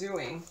what I'm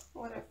doing.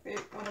 What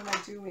am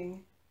I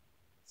doing?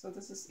 So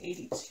this is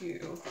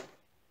 82.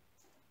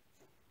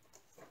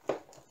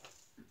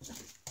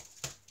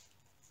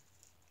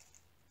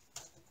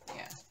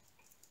 Yeah.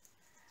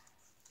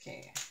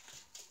 Okay.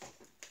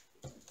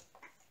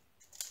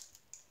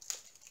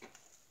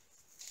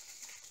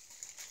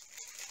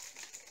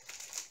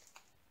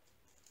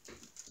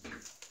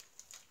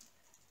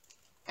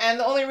 And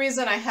the only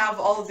reason I have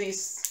all of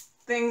these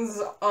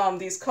things,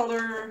 these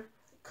color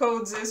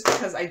codes, is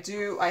because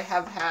I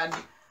have had,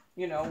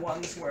 you know,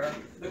 ones where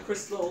the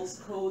crystals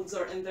codes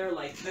are in there,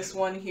 like this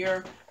one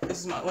here. This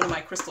is one of my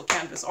crystal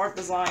canvas art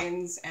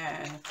designs,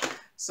 and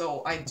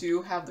so I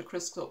do have the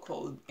crystal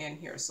code in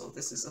here. So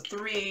this is a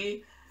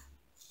 3,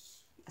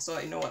 so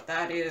I know what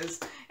that is.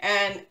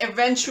 And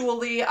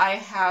eventually I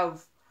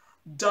have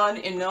done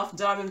enough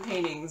diamond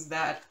paintings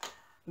that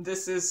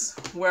this is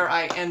where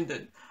I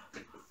ended.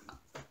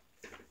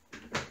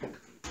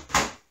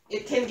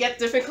 It can get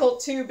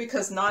difficult too,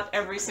 because not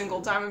every single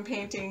diamond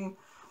painting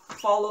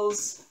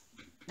follows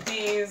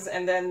these,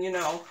 and then, you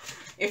know,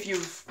 if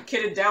you've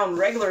kitted down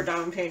regular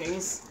diamond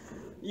paintings,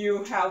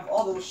 you have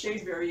all those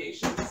shade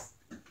variations.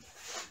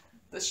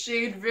 The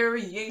shade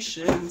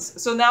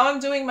variations. So now I'm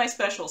doing my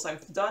specials.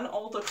 I've done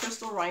all the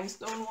crystal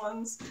rhinestone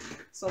ones,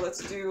 so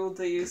let's do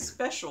the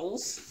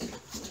specials.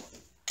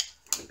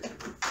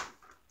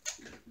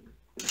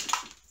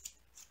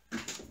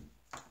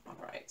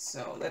 Alright,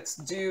 so let's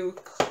do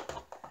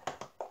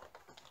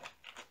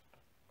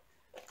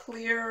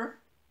clear,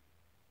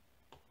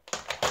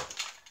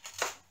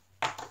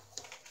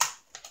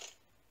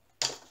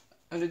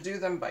 I'm going to do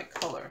them by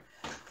color.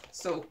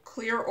 So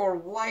clear or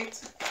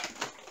white.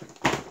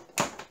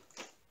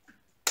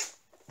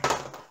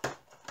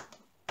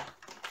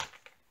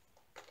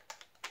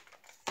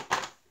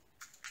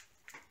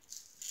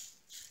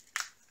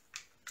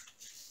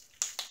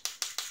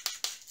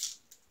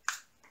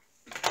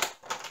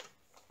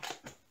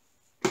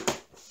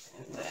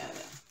 And then,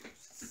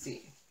 let's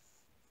see.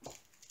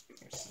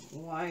 Here's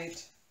some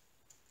white.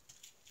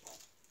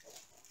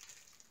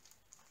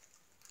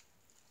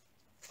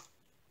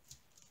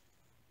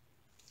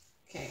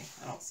 Okay,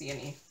 I don't see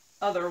any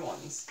other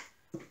ones.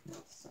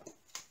 So,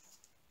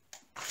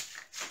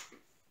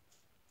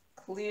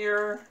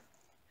 clear.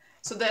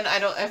 So then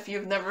if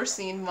you've never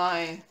seen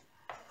my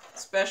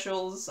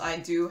specials, I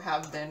do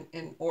have them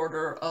in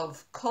order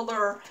of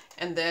color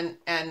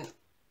and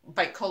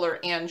by color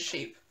and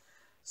shape.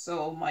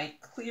 So my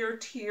clear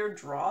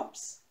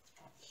teardrops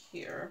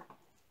here.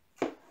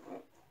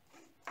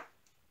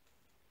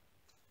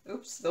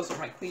 Oops, those are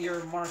my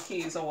clear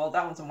marquees. Oh, well,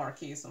 that one's a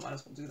marquee, so might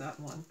as well do that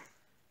one.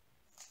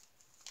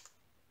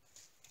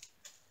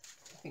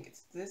 I think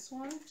it's this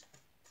one.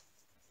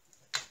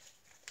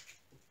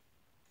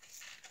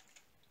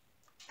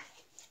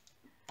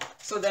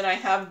 So then I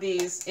have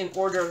these in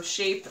order of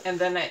shape, and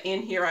then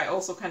in here I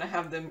also kind of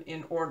have them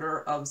in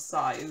order of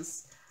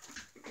size.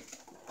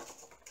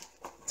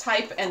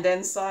 Type and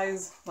then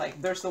size.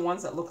 Like, there's the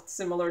ones that look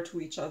similar to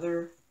each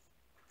other.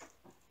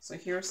 So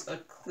here's a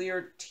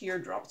clear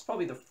teardrop. It's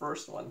probably the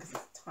first one because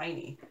it's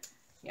tiny.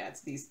 Yeah,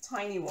 it's these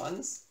tiny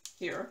ones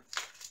here.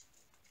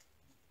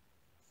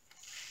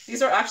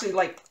 These are actually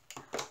like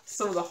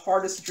some of the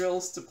hardest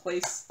drills to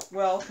place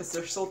well because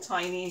they're so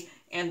tiny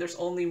and there's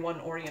only one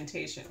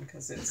orientation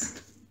because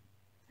it's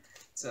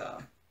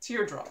a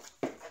teardrop.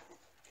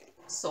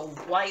 So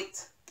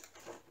white.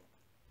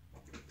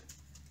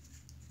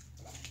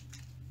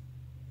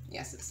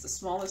 Yes, it's the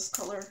smallest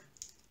color.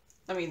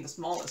 I mean, the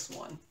smallest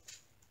one.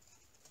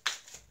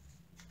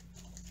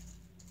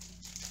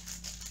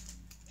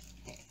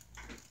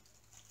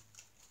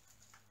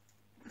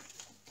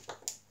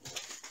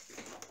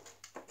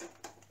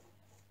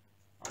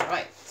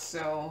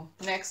 So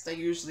next I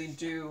usually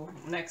do,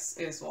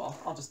 well,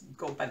 I'll just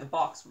go by the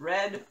box.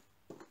 Red.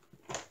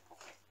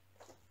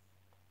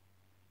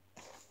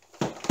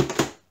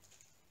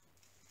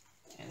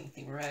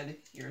 Anything red,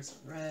 here's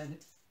a red.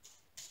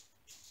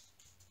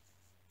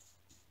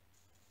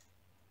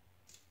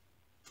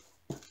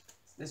 Is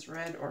this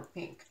red or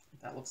pink?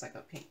 That looks like a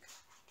pink.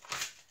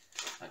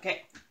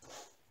 Okay,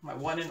 my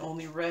one and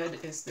only red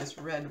is this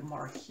red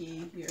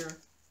marquee here,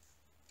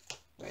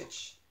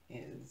 which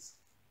is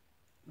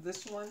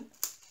this one.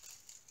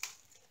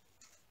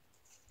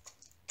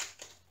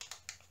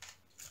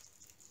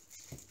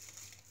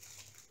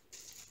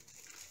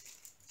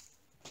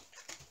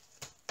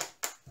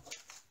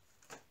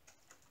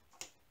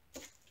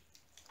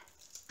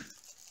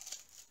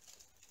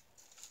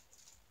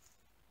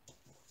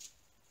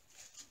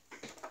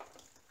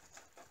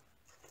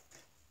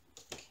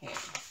 Okay.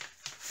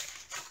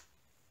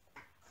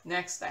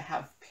 Next I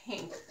have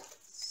pink.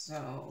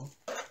 So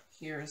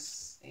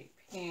here's a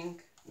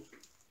pink.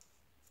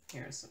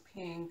 Here's a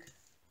pink.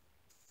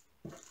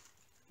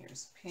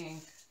 Here's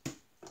pink.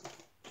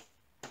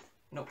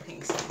 No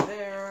pinks in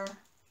there.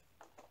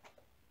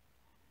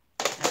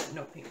 And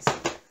no pinks in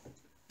there.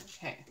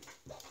 Okay.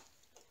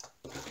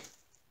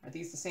 Are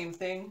these the same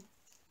thing?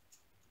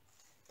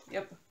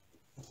 Yep.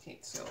 Okay,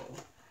 so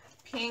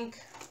pink.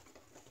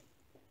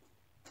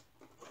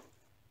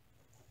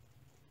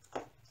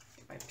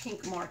 My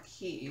pink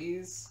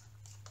marquees.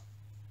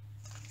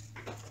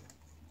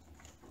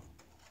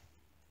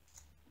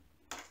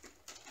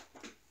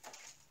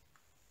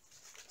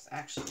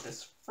 Actually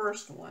this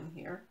first one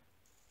here.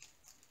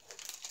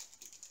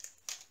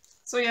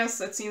 So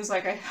yes, it seems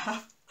like I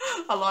have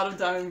a lot of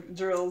diamond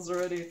drills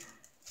already.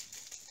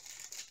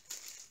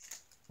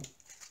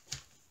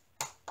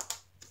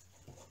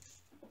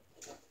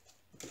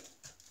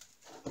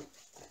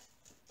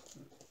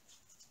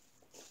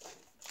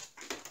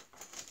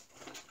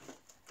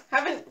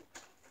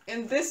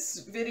 In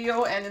this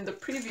video and in the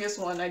previous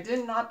one, I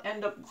did not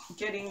end up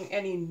getting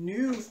any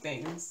new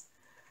things.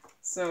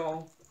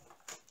 So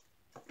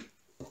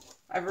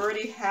I've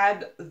already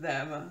had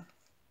them.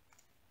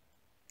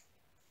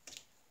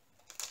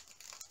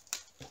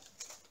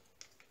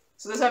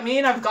 So does that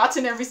mean I've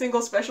gotten every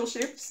single special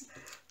shapes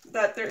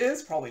that there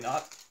is? Probably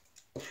not.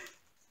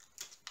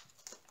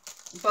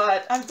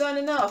 But I've done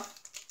enough,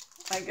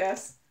 I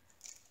guess.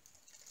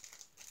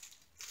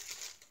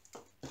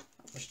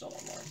 There's still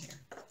one more in here.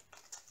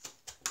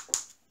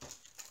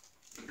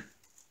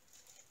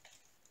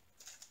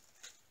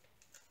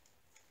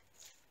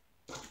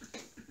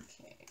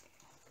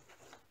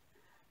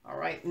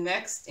 Alright,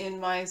 next in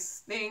my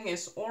thing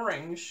is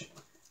orange.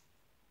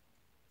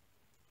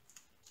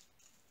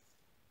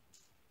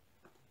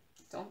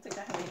 Don't think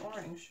I have any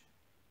orange.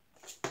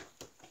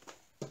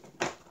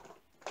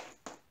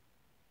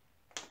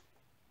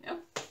 Yep.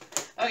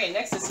 Okay,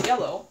 next is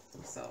yellow.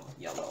 So,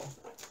 yellow.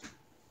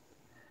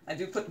 I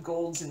do put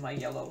golds in my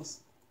yellows.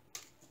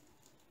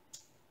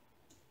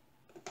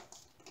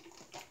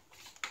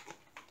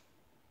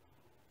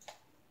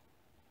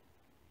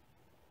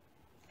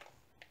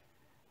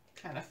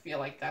 Kind of feel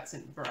like that's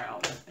in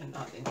brown and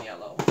not in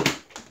yellow.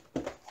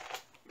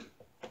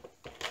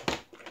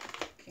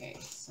 Okay,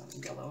 some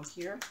yellow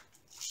here.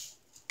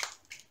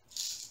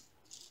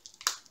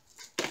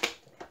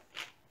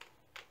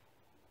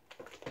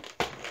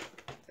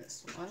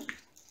 This one.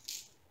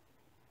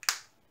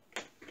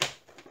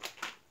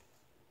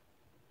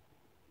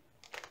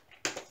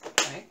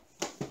 Okay.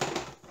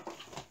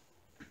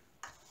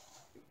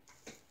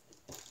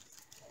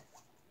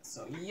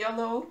 So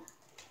yellow.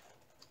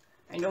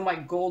 I know my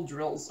gold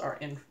drills are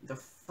in the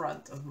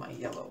front of my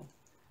yellow.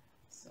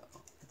 So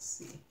let's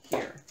see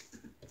here.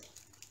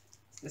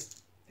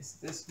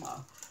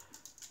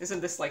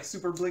 Isn't this like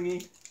super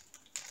blingy?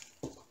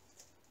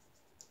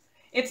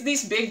 It's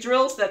these big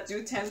drills that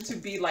do tend to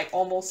be like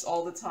almost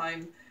all the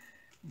time.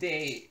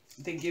 They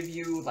give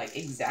you like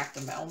exact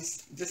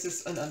amounts. This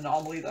is an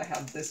anomaly that I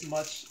have this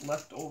much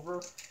left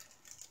over,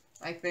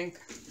 I think.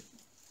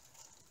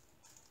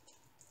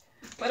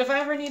 But if I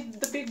ever need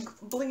the big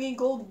blingy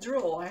gold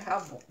drill, I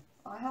have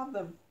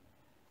them.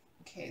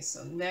 Okay,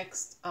 so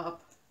next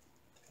up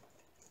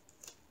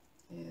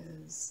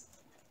is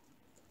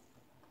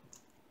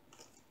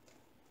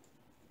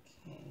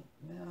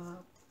now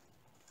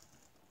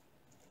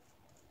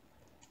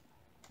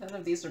none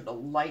of these are the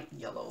light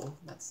yellow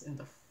that's in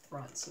the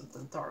front, so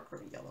the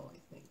darker yellow, I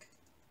think.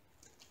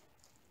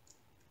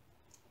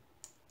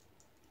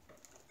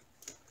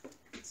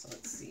 So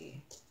let's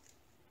see.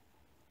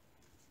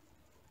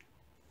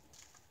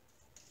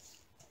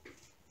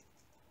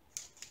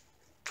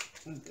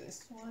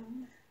 This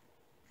one.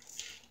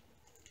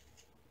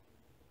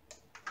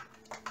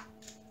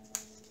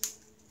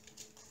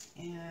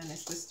 And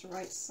is this the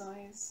right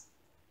size?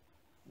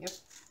 Yep.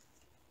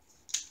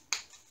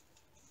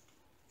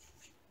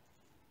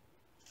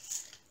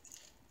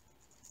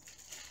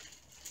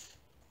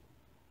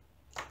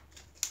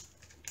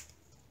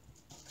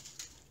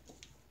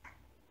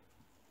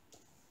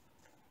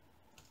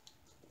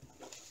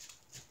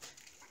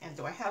 And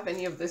do I have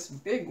any of this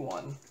big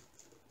one?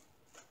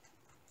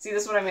 See,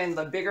 this is what I mean.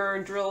 The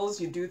bigger drills,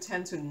 you do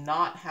tend to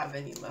not have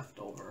any left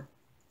over.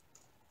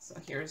 So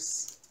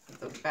here's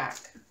the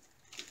back.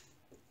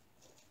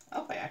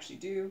 Oh, I actually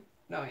do.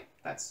 No, wait,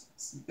 that's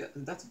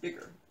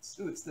bigger.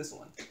 Ooh, it's this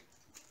one.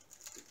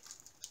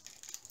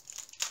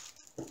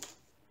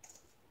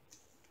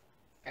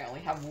 I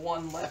only have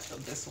one left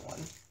of this one.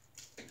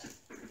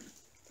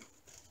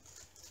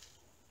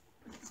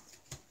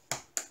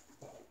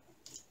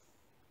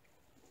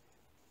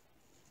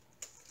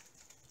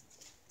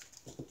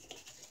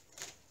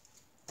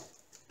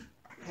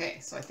 Okay,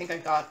 so I think I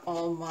got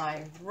all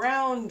my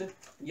round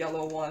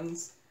yellow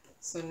ones.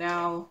 So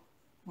now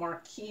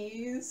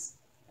marquees.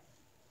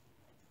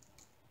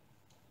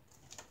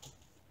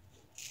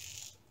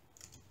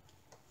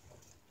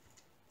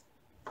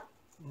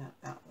 Not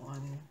that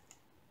one.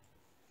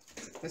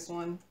 This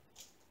one.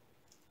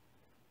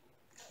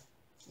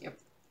 Yep.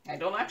 I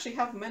don't actually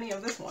have many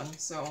of this one,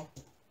 so.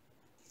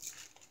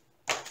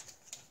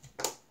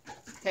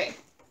 Okay.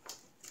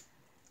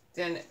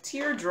 Then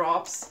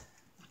teardrops.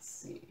 Let's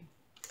see.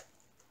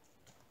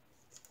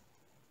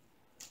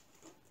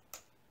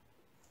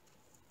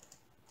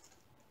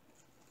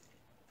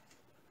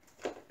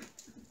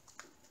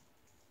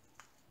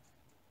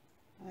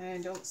 I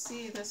don't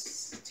see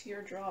this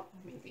teardrop.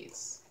 Maybe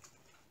it's...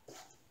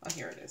 Oh,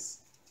 here it is.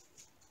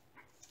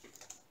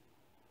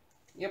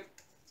 Yep.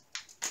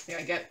 Yeah,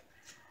 I get...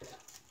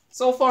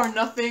 So far,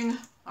 nothing.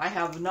 I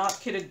have not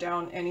kitted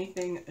down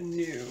anything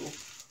new.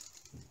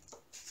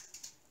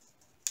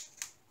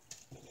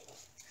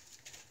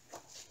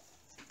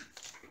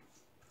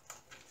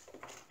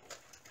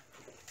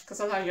 Because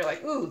sometimes you're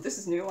like, ooh, this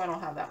is new. I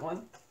don't have that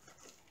one.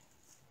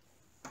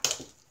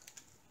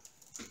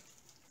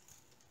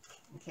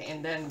 Okay,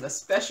 and then the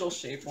special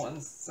shape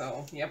ones.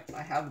 So, yep,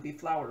 I have the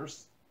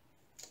flowers.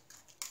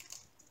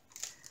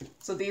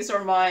 So these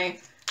are my,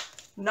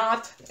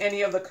 not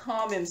any of the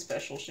common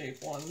special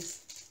shape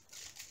ones.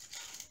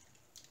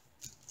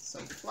 So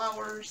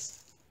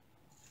flowers.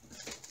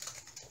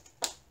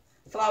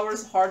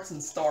 Flowers, hearts,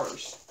 and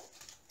stars.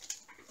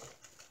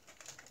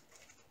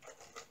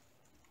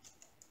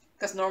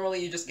 Because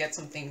normally you just get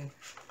something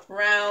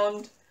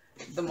round,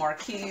 the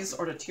marquees,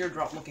 or the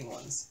teardrop looking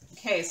ones.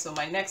 Okay, so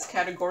my next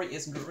category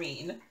is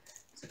green.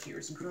 So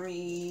here's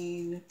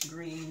green,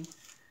 green.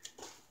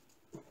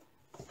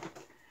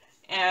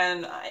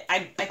 And I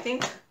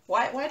think,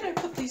 why did I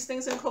put these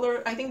things in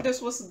color? I think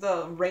this was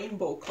the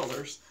rainbow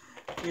colors,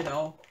 you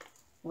know,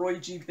 Roy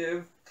G.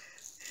 Biv.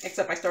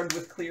 Except I started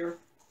with clear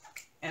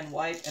and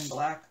white and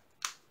black.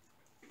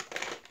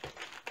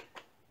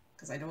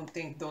 Because I don't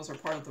think those are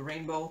part of the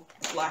rainbow,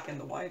 the black and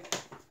the white.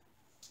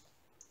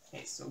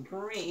 Okay, so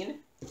green.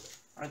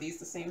 Are these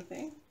the same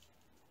thing?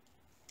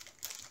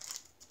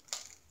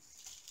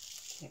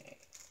 Okay.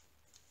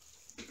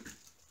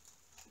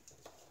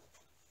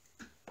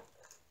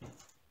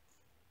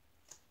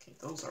 Okay,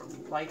 those are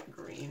light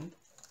green.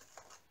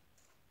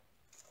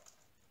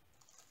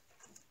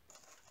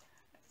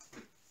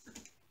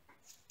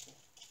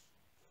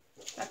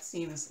 That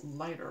seems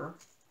lighter.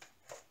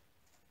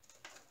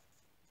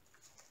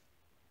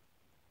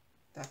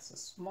 That's a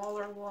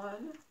smaller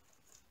one.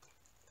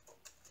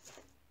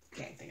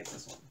 Okay, I think it's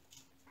this one.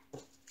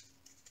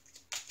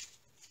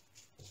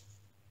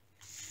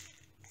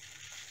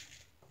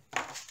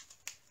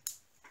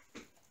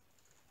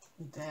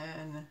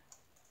 Then,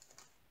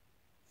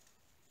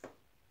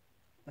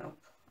 nope,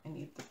 I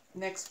need the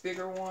next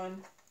bigger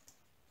one.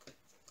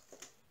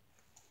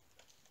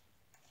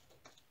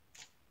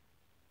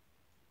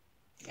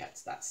 Yeah,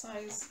 it's that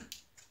size.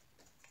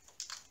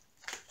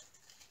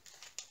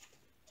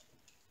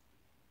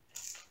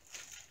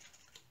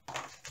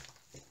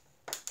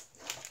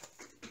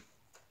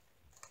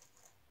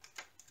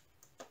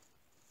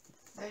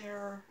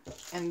 there.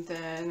 And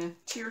then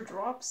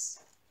teardrops.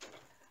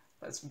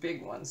 That's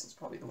big ones, so it's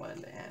probably the one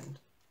in the end.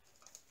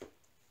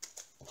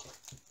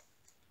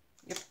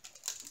 Yep.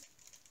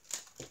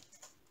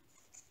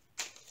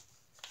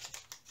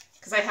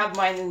 Because I have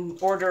mine in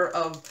order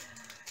of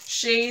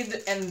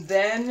shade and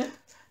then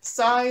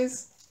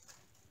size.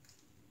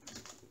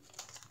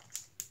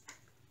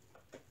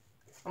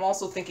 I'm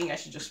also thinking I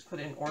should just put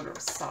it in order of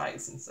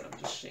size instead of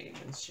just shade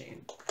and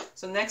shade.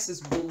 So next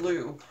is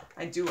blue.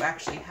 I do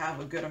actually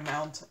have a good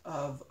amount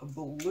of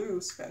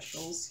blue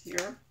specials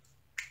here.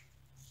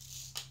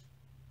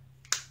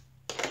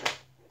 I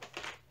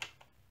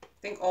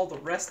think all the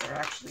rest are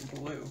actually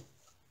blue.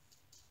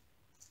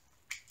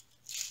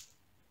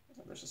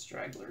 Oh, there's a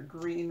straggler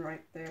green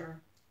right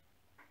there.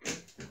 Do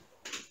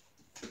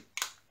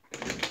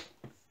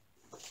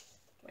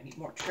I need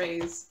more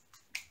trays?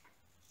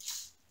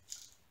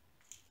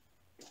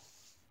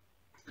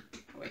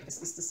 Wait, is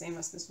this the same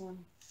as this one?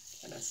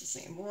 And that's the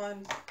same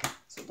one,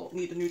 so don't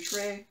need a new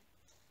tray.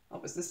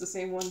 Oh, is this the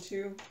same one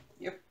too?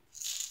 Yep.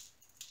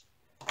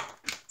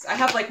 So I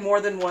have like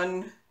more than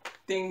one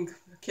thing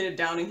kitted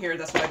down in here.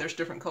 That's why there's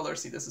different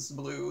colors. See, this is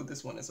blue,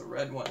 this one is a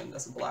red one, and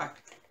that's a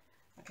black.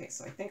 Okay,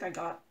 so I think I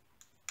got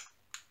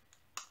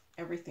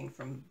everything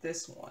from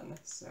this one,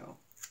 so.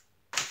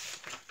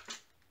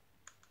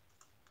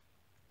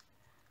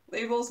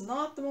 Labels,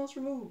 not the most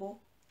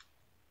removable.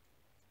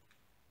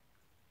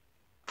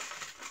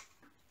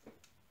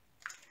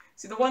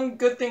 See, the one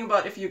good thing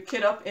about if you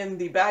kit up in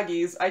the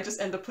baggies, I just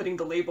end up putting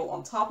the label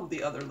on top of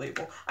the other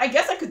label. I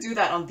guess I could do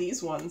that on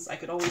these ones. I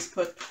could always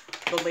put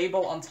the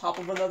label on top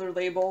of another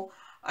label.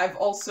 I've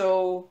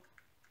also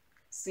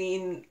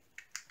seen,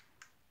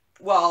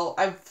 well,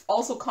 I've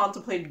also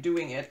contemplated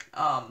doing it,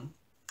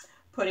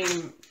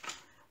 putting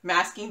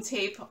masking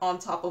tape on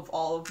top of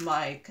all of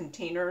my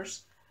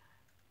containers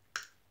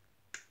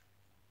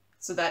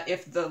so that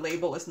if the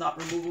label is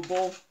not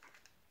removable,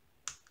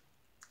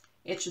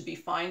 it should be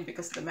fine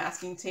because the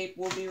masking tape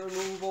will be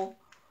removable.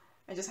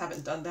 I just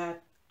haven't done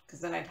that because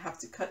then I'd have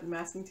to cut the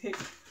masking tape.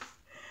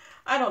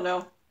 I don't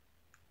know.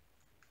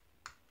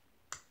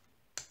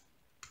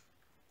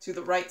 To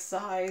the right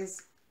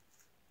size.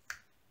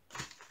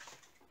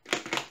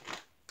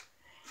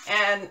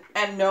 And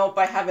nope,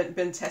 I haven't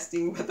been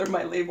testing whether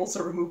my labels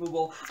are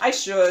removable. I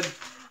should.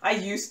 I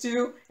used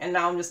to, and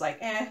now I'm just like,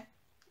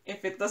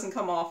 if it doesn't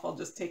come off, I'll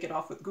just take it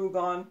off with Glue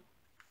Gun.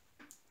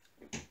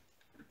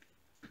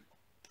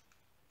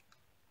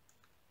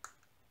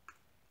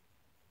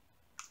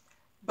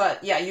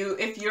 But yeah,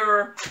 if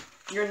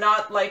you're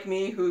not like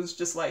me who's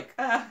just like,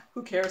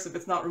 who cares if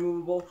it's not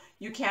removable,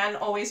 you can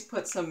always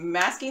put some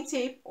masking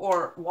tape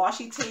or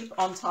washi tape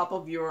on top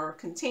of your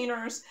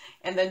containers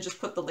and then just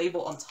put the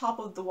label on top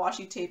of the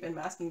washi tape and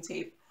masking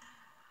tape,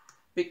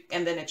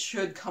 and then it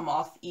should come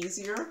off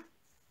easier.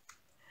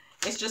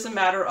 It's just a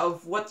matter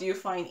of what do you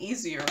find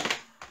easier,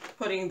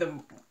 putting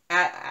them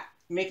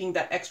making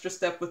that extra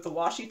step with the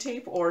washi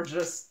tape or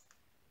just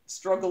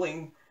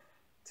struggling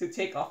to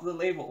take off the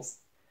labels.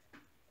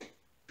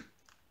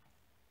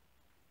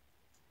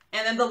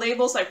 And then the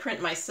labels I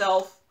print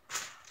myself,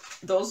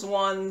 those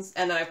ones,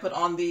 and then I put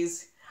on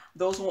these,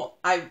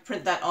 I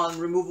print that on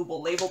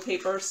removable label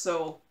paper,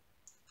 so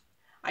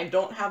I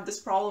don't have this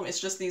problem. It's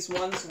just these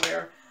ones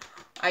where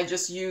I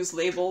just use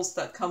labels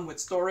that come with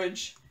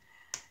storage,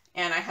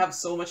 and I have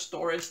so much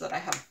storage that I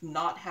have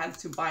not had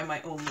to buy my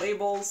own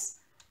labels.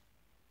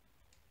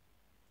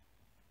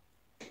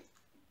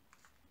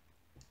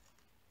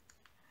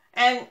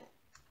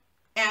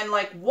 And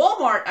like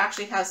Walmart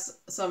actually has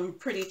some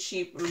pretty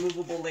cheap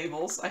removable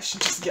labels. I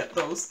should just get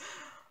those.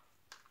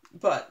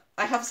 But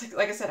I have,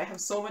 like I said, I have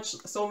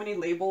so many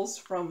labels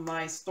from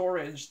my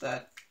storage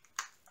that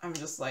I'm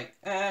just like,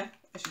 I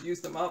should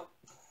use them up.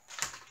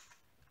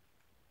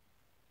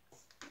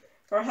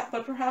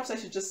 But perhaps I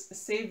should just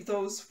save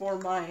those for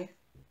my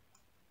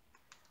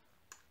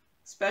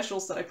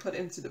specials that I put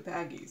into the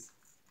baggies.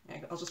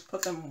 I'll just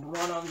put them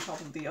one on top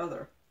of the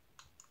other.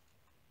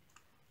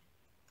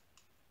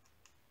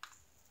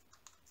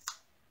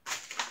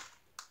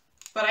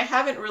 But I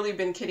haven't really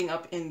been kitting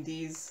up in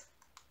these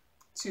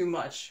too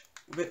much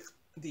with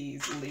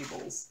these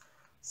labels,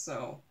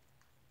 so.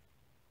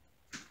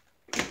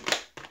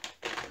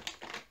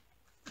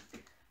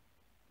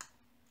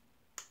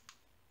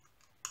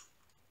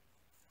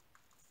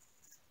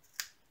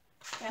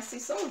 Yeah, see,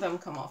 some of them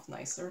come off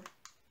nicer.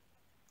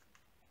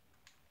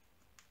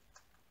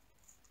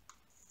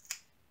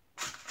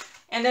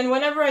 And then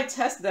whenever I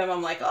test them,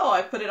 I'm like, oh,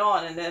 I put it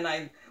on, and then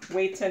I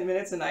wait 10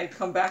 minutes and I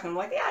come back and I'm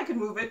like, yeah, I can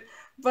move it.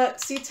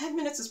 But see, 10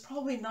 minutes is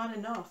probably not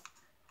enough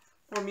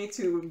for me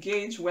to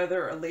gauge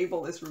whether a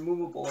label is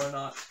removable or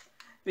not.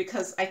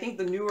 Because I think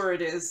the newer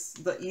it is,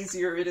 the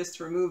easier it is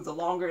to remove. The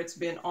longer it's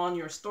been on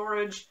your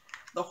storage,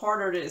 the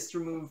harder it is to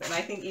remove. And I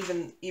think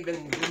even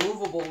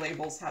removable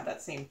labels have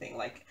that same thing.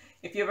 Like,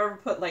 if you've ever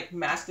put like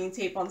masking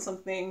tape on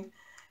something,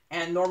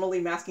 and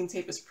normally masking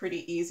tape is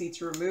pretty easy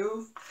to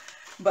remove,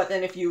 but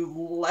then if you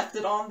left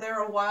it on there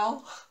a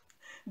while,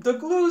 the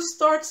glue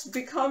starts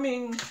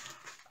becoming,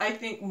 I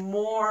think,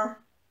 more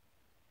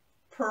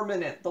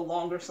permanent the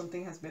longer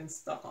something has been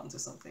stuck onto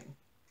something.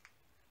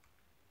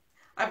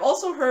 I've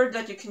also heard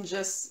that you can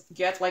just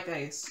get like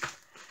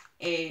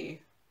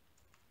a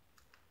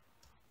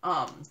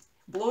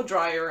blow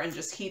dryer and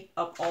just heat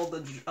up all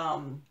the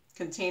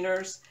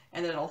containers,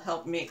 and it'll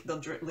help make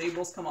the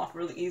labels come off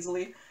really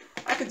easily.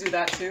 I could do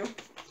that too.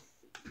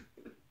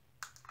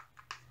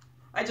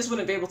 I just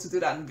wouldn't be able to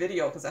do that in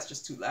video because that's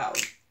just too loud.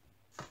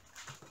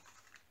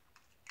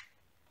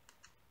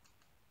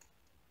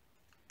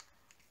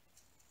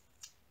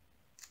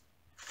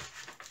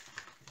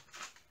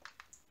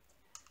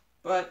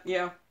 But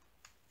yeah,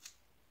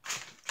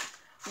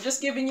 I'm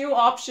just giving you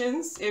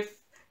options if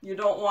you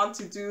don't want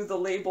to do the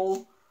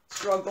label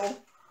struggle.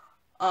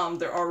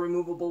 There are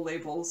removable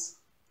labels.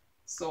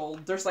 So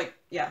there's like,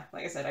 yeah,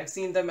 like I said, I've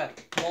seen them at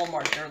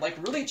Walmart. They're like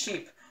really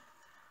cheap.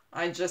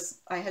 I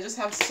just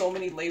have so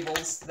many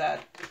labels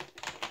that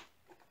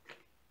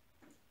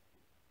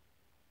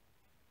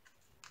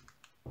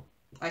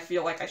I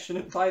feel like I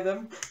shouldn't buy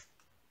them.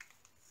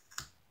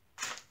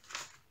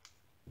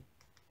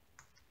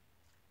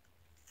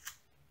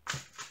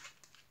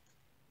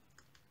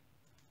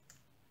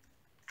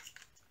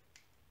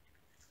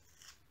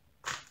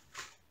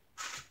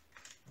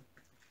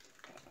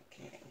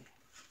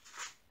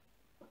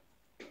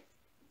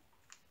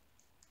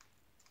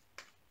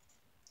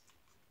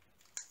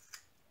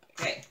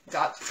 Okay,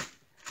 got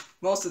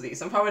most of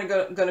these. I'm probably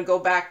gonna go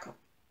back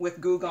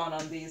with Goo Gone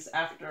on these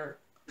after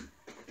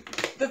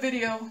the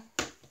video.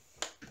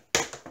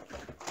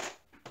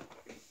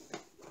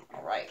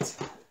 All right,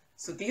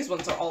 so these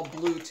ones are all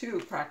blue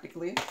too,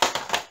 practically.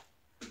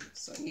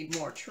 So I need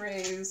more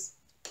trays.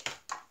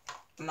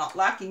 I'm not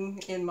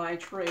lacking in my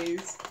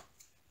trays.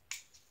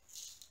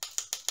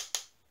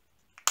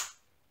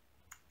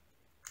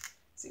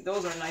 See,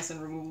 those are nice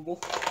and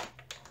removable.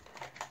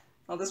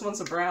 Well, this one's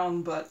a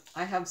brown, but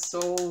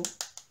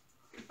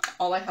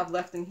all I have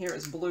left in here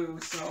is blue,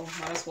 so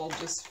might as well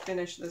just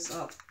finish this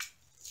up.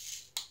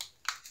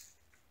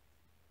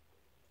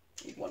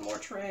 Need one more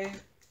tray.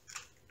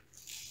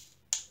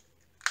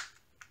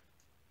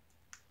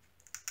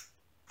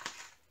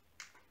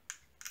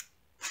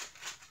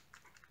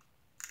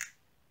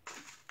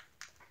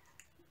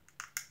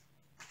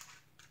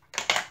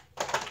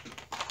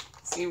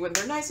 See, when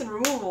they're nice and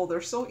removable,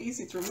 they're so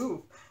easy to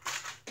remove.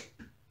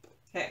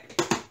 Okay.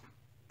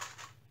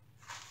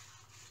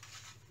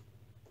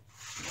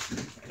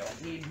 I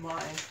don't need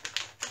my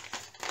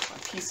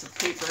piece of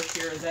paper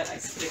here that I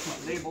stick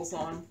my labels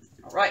on.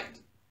 All right.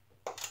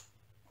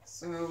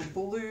 So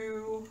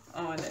blue.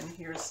 Oh, and then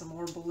here's some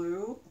more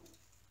blue.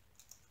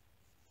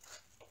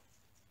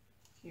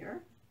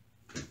 Here.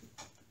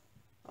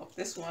 Oh,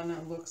 this one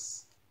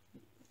looks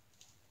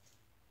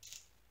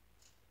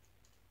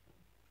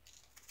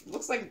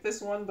like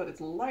this one, but it's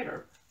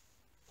lighter.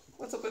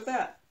 What's up with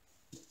that?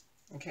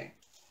 Okay.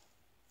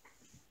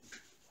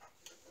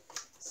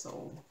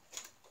 So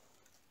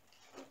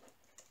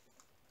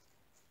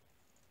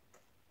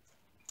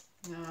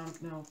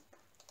no,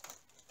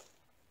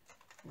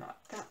 not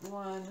that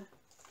one.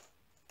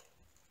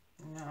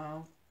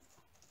 No.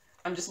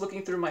 I'm just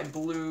looking through my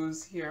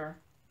blues here.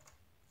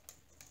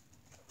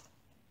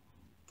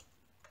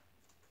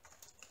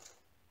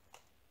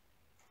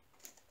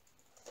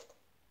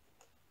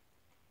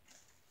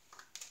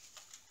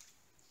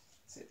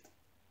 Is it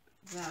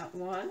that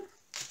one?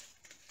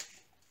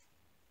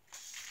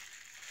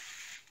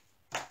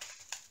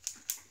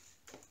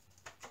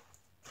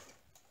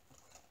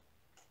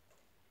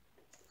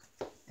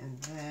 And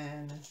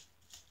then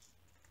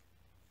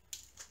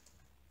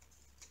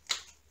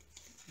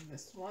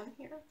this one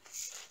here.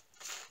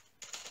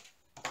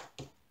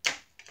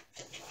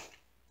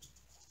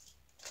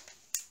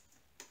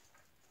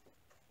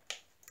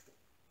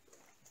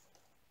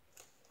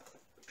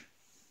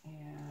 And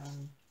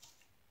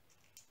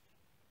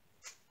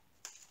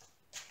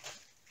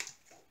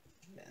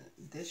then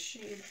this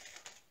shade.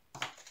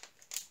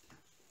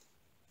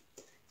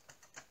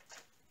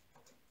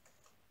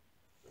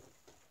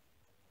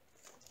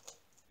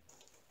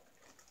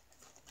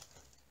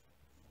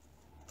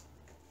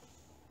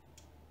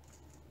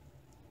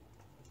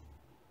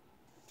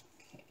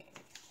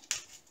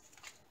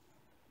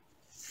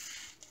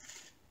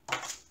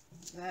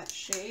 That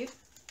shade.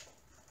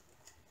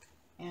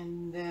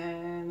 And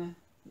then,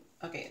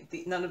 okay,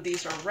 none of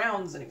these are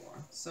rounds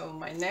anymore. So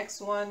my next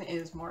one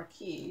is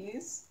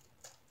marquees,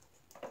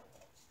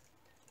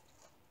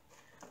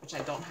 which I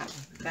don't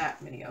have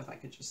that many of. I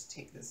could just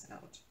take this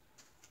out.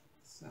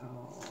 So,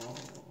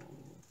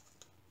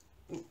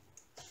 ooh,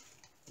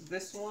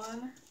 this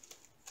one.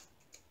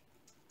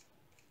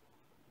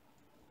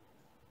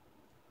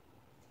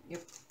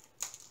 Yep.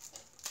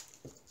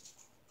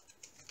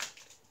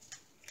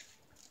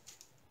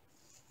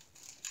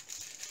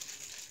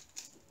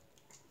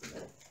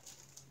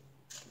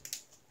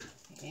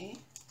 Okay,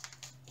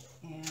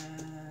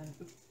 and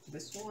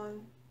this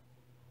one.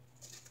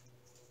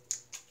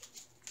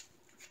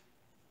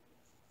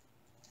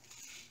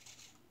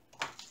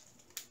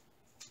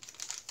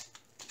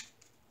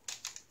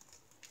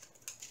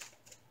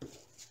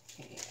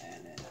 Okay,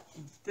 and then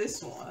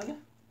this one.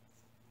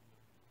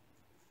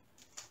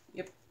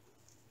 Yep.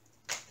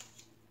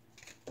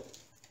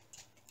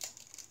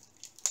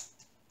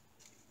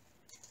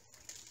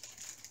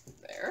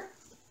 There.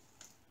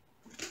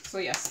 So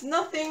yes,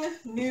 nothing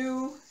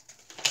new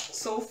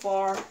so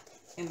far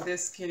in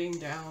this kitting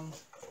down.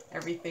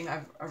 Everything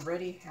I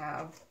already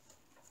have.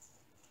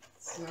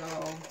 So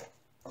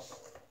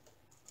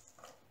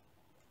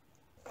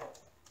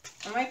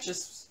I might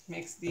just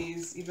mix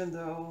these, even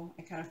though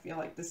I kind of feel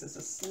like this is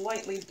a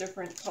slightly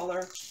different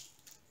color.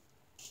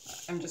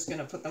 I'm just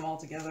gonna put them all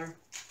together.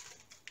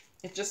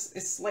 It just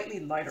is slightly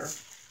lighter.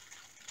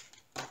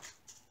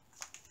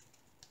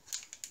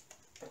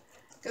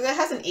 Because it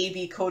has an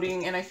AB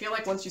coating, and I feel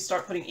like once you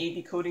start putting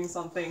AB coatings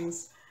on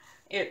things,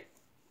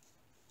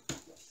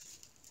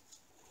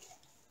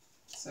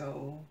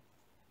 so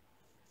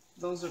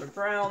those are the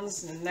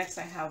browns, and next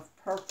I have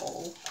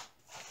purple.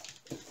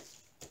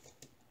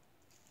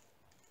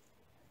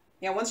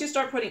 Yeah, once you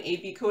start putting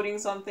AB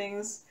coatings on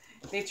things,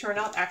 they turn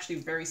out actually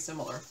very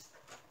similar.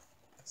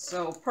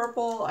 So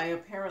purple, I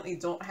apparently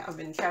don't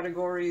have in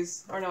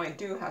categories. Or no, I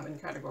do have in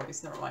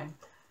categories, never mind.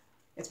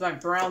 It's my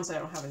browns that I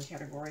don't have in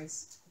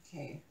categories.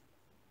 Okay.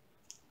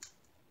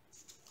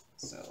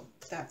 So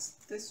that's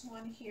this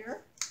one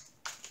here.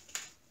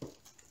 I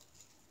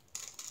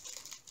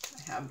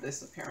have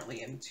this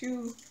apparently in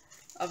 2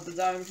 of the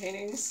diamond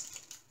paintings.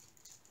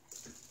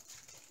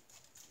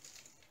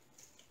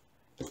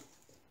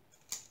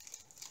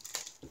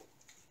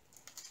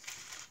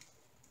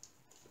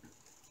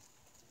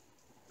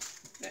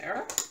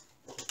 There.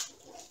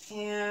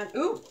 And,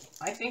 ooh,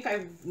 I think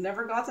I've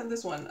never gotten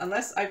this one,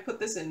 unless I put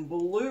this in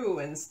blue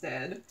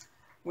instead,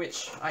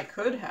 which I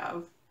could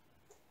have.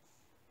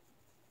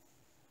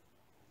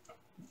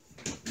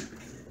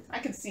 I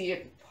could see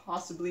it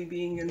possibly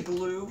being in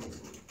blue.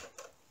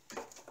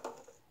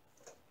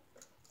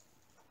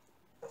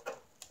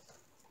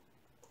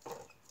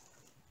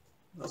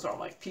 Those are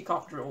like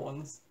peacock drill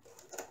ones.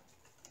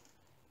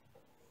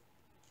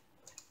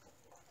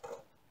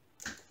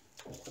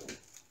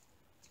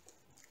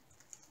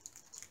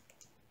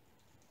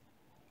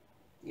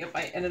 Yep,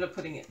 I ended up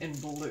putting it in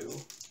blue.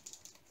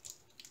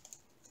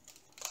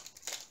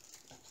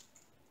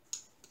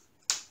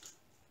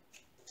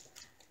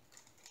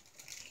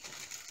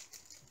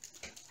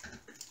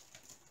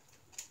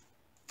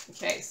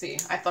 Okay, see,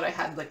 I thought I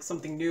had like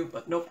something new,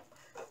 but nope.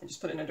 I just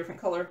put it in a different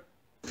color.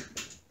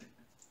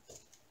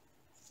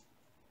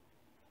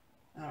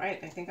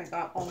 Alright, I think I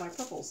got all my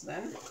purples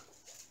then.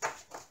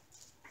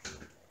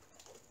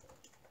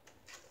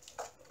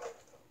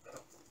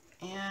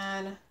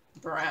 And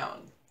brown,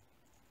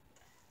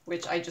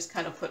 which I just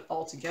kind of put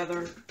all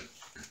together.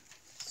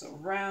 So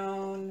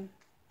round.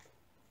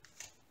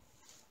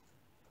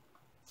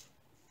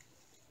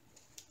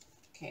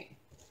 Okay,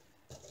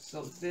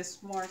 so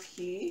this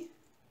marquee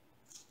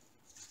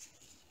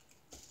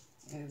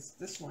is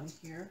this one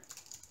here.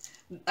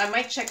 I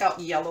might check out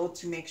yellow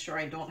to make sure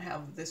I don't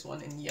have this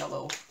one in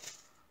yellow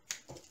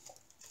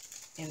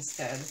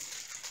instead.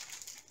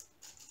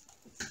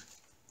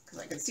 Because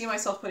I could see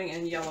myself putting it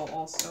in yellow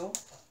also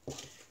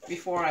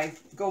before I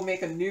go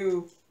make a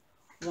new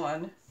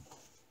one.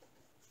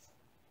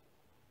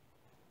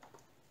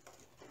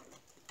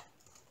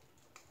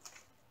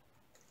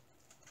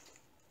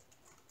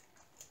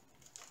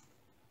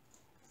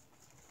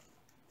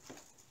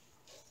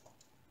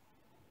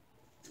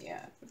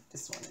 Yeah, put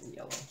this one in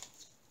yellow.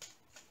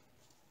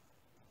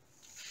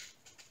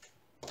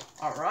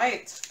 All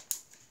right.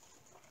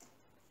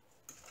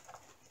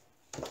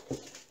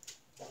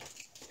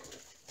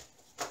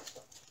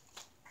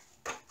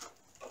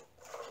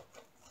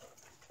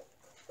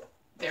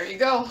 There you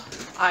go.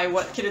 I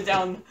kitted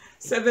down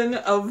 7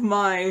 of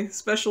my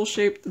special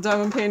shaped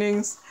diamond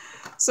paintings.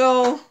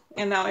 So,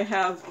 and now I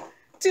have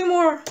 2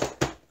 more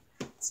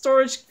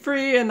storage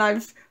free, and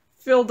I've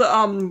filled,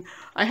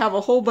 I have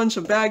a whole bunch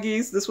of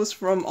baggies. This was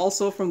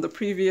also from the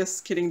previous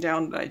kitting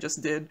down that I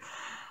just did.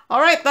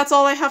 Alright, that's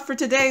all I have for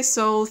today,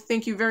 so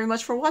thank you very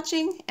much for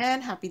watching,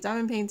 and happy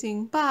diamond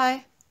painting.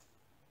 Bye!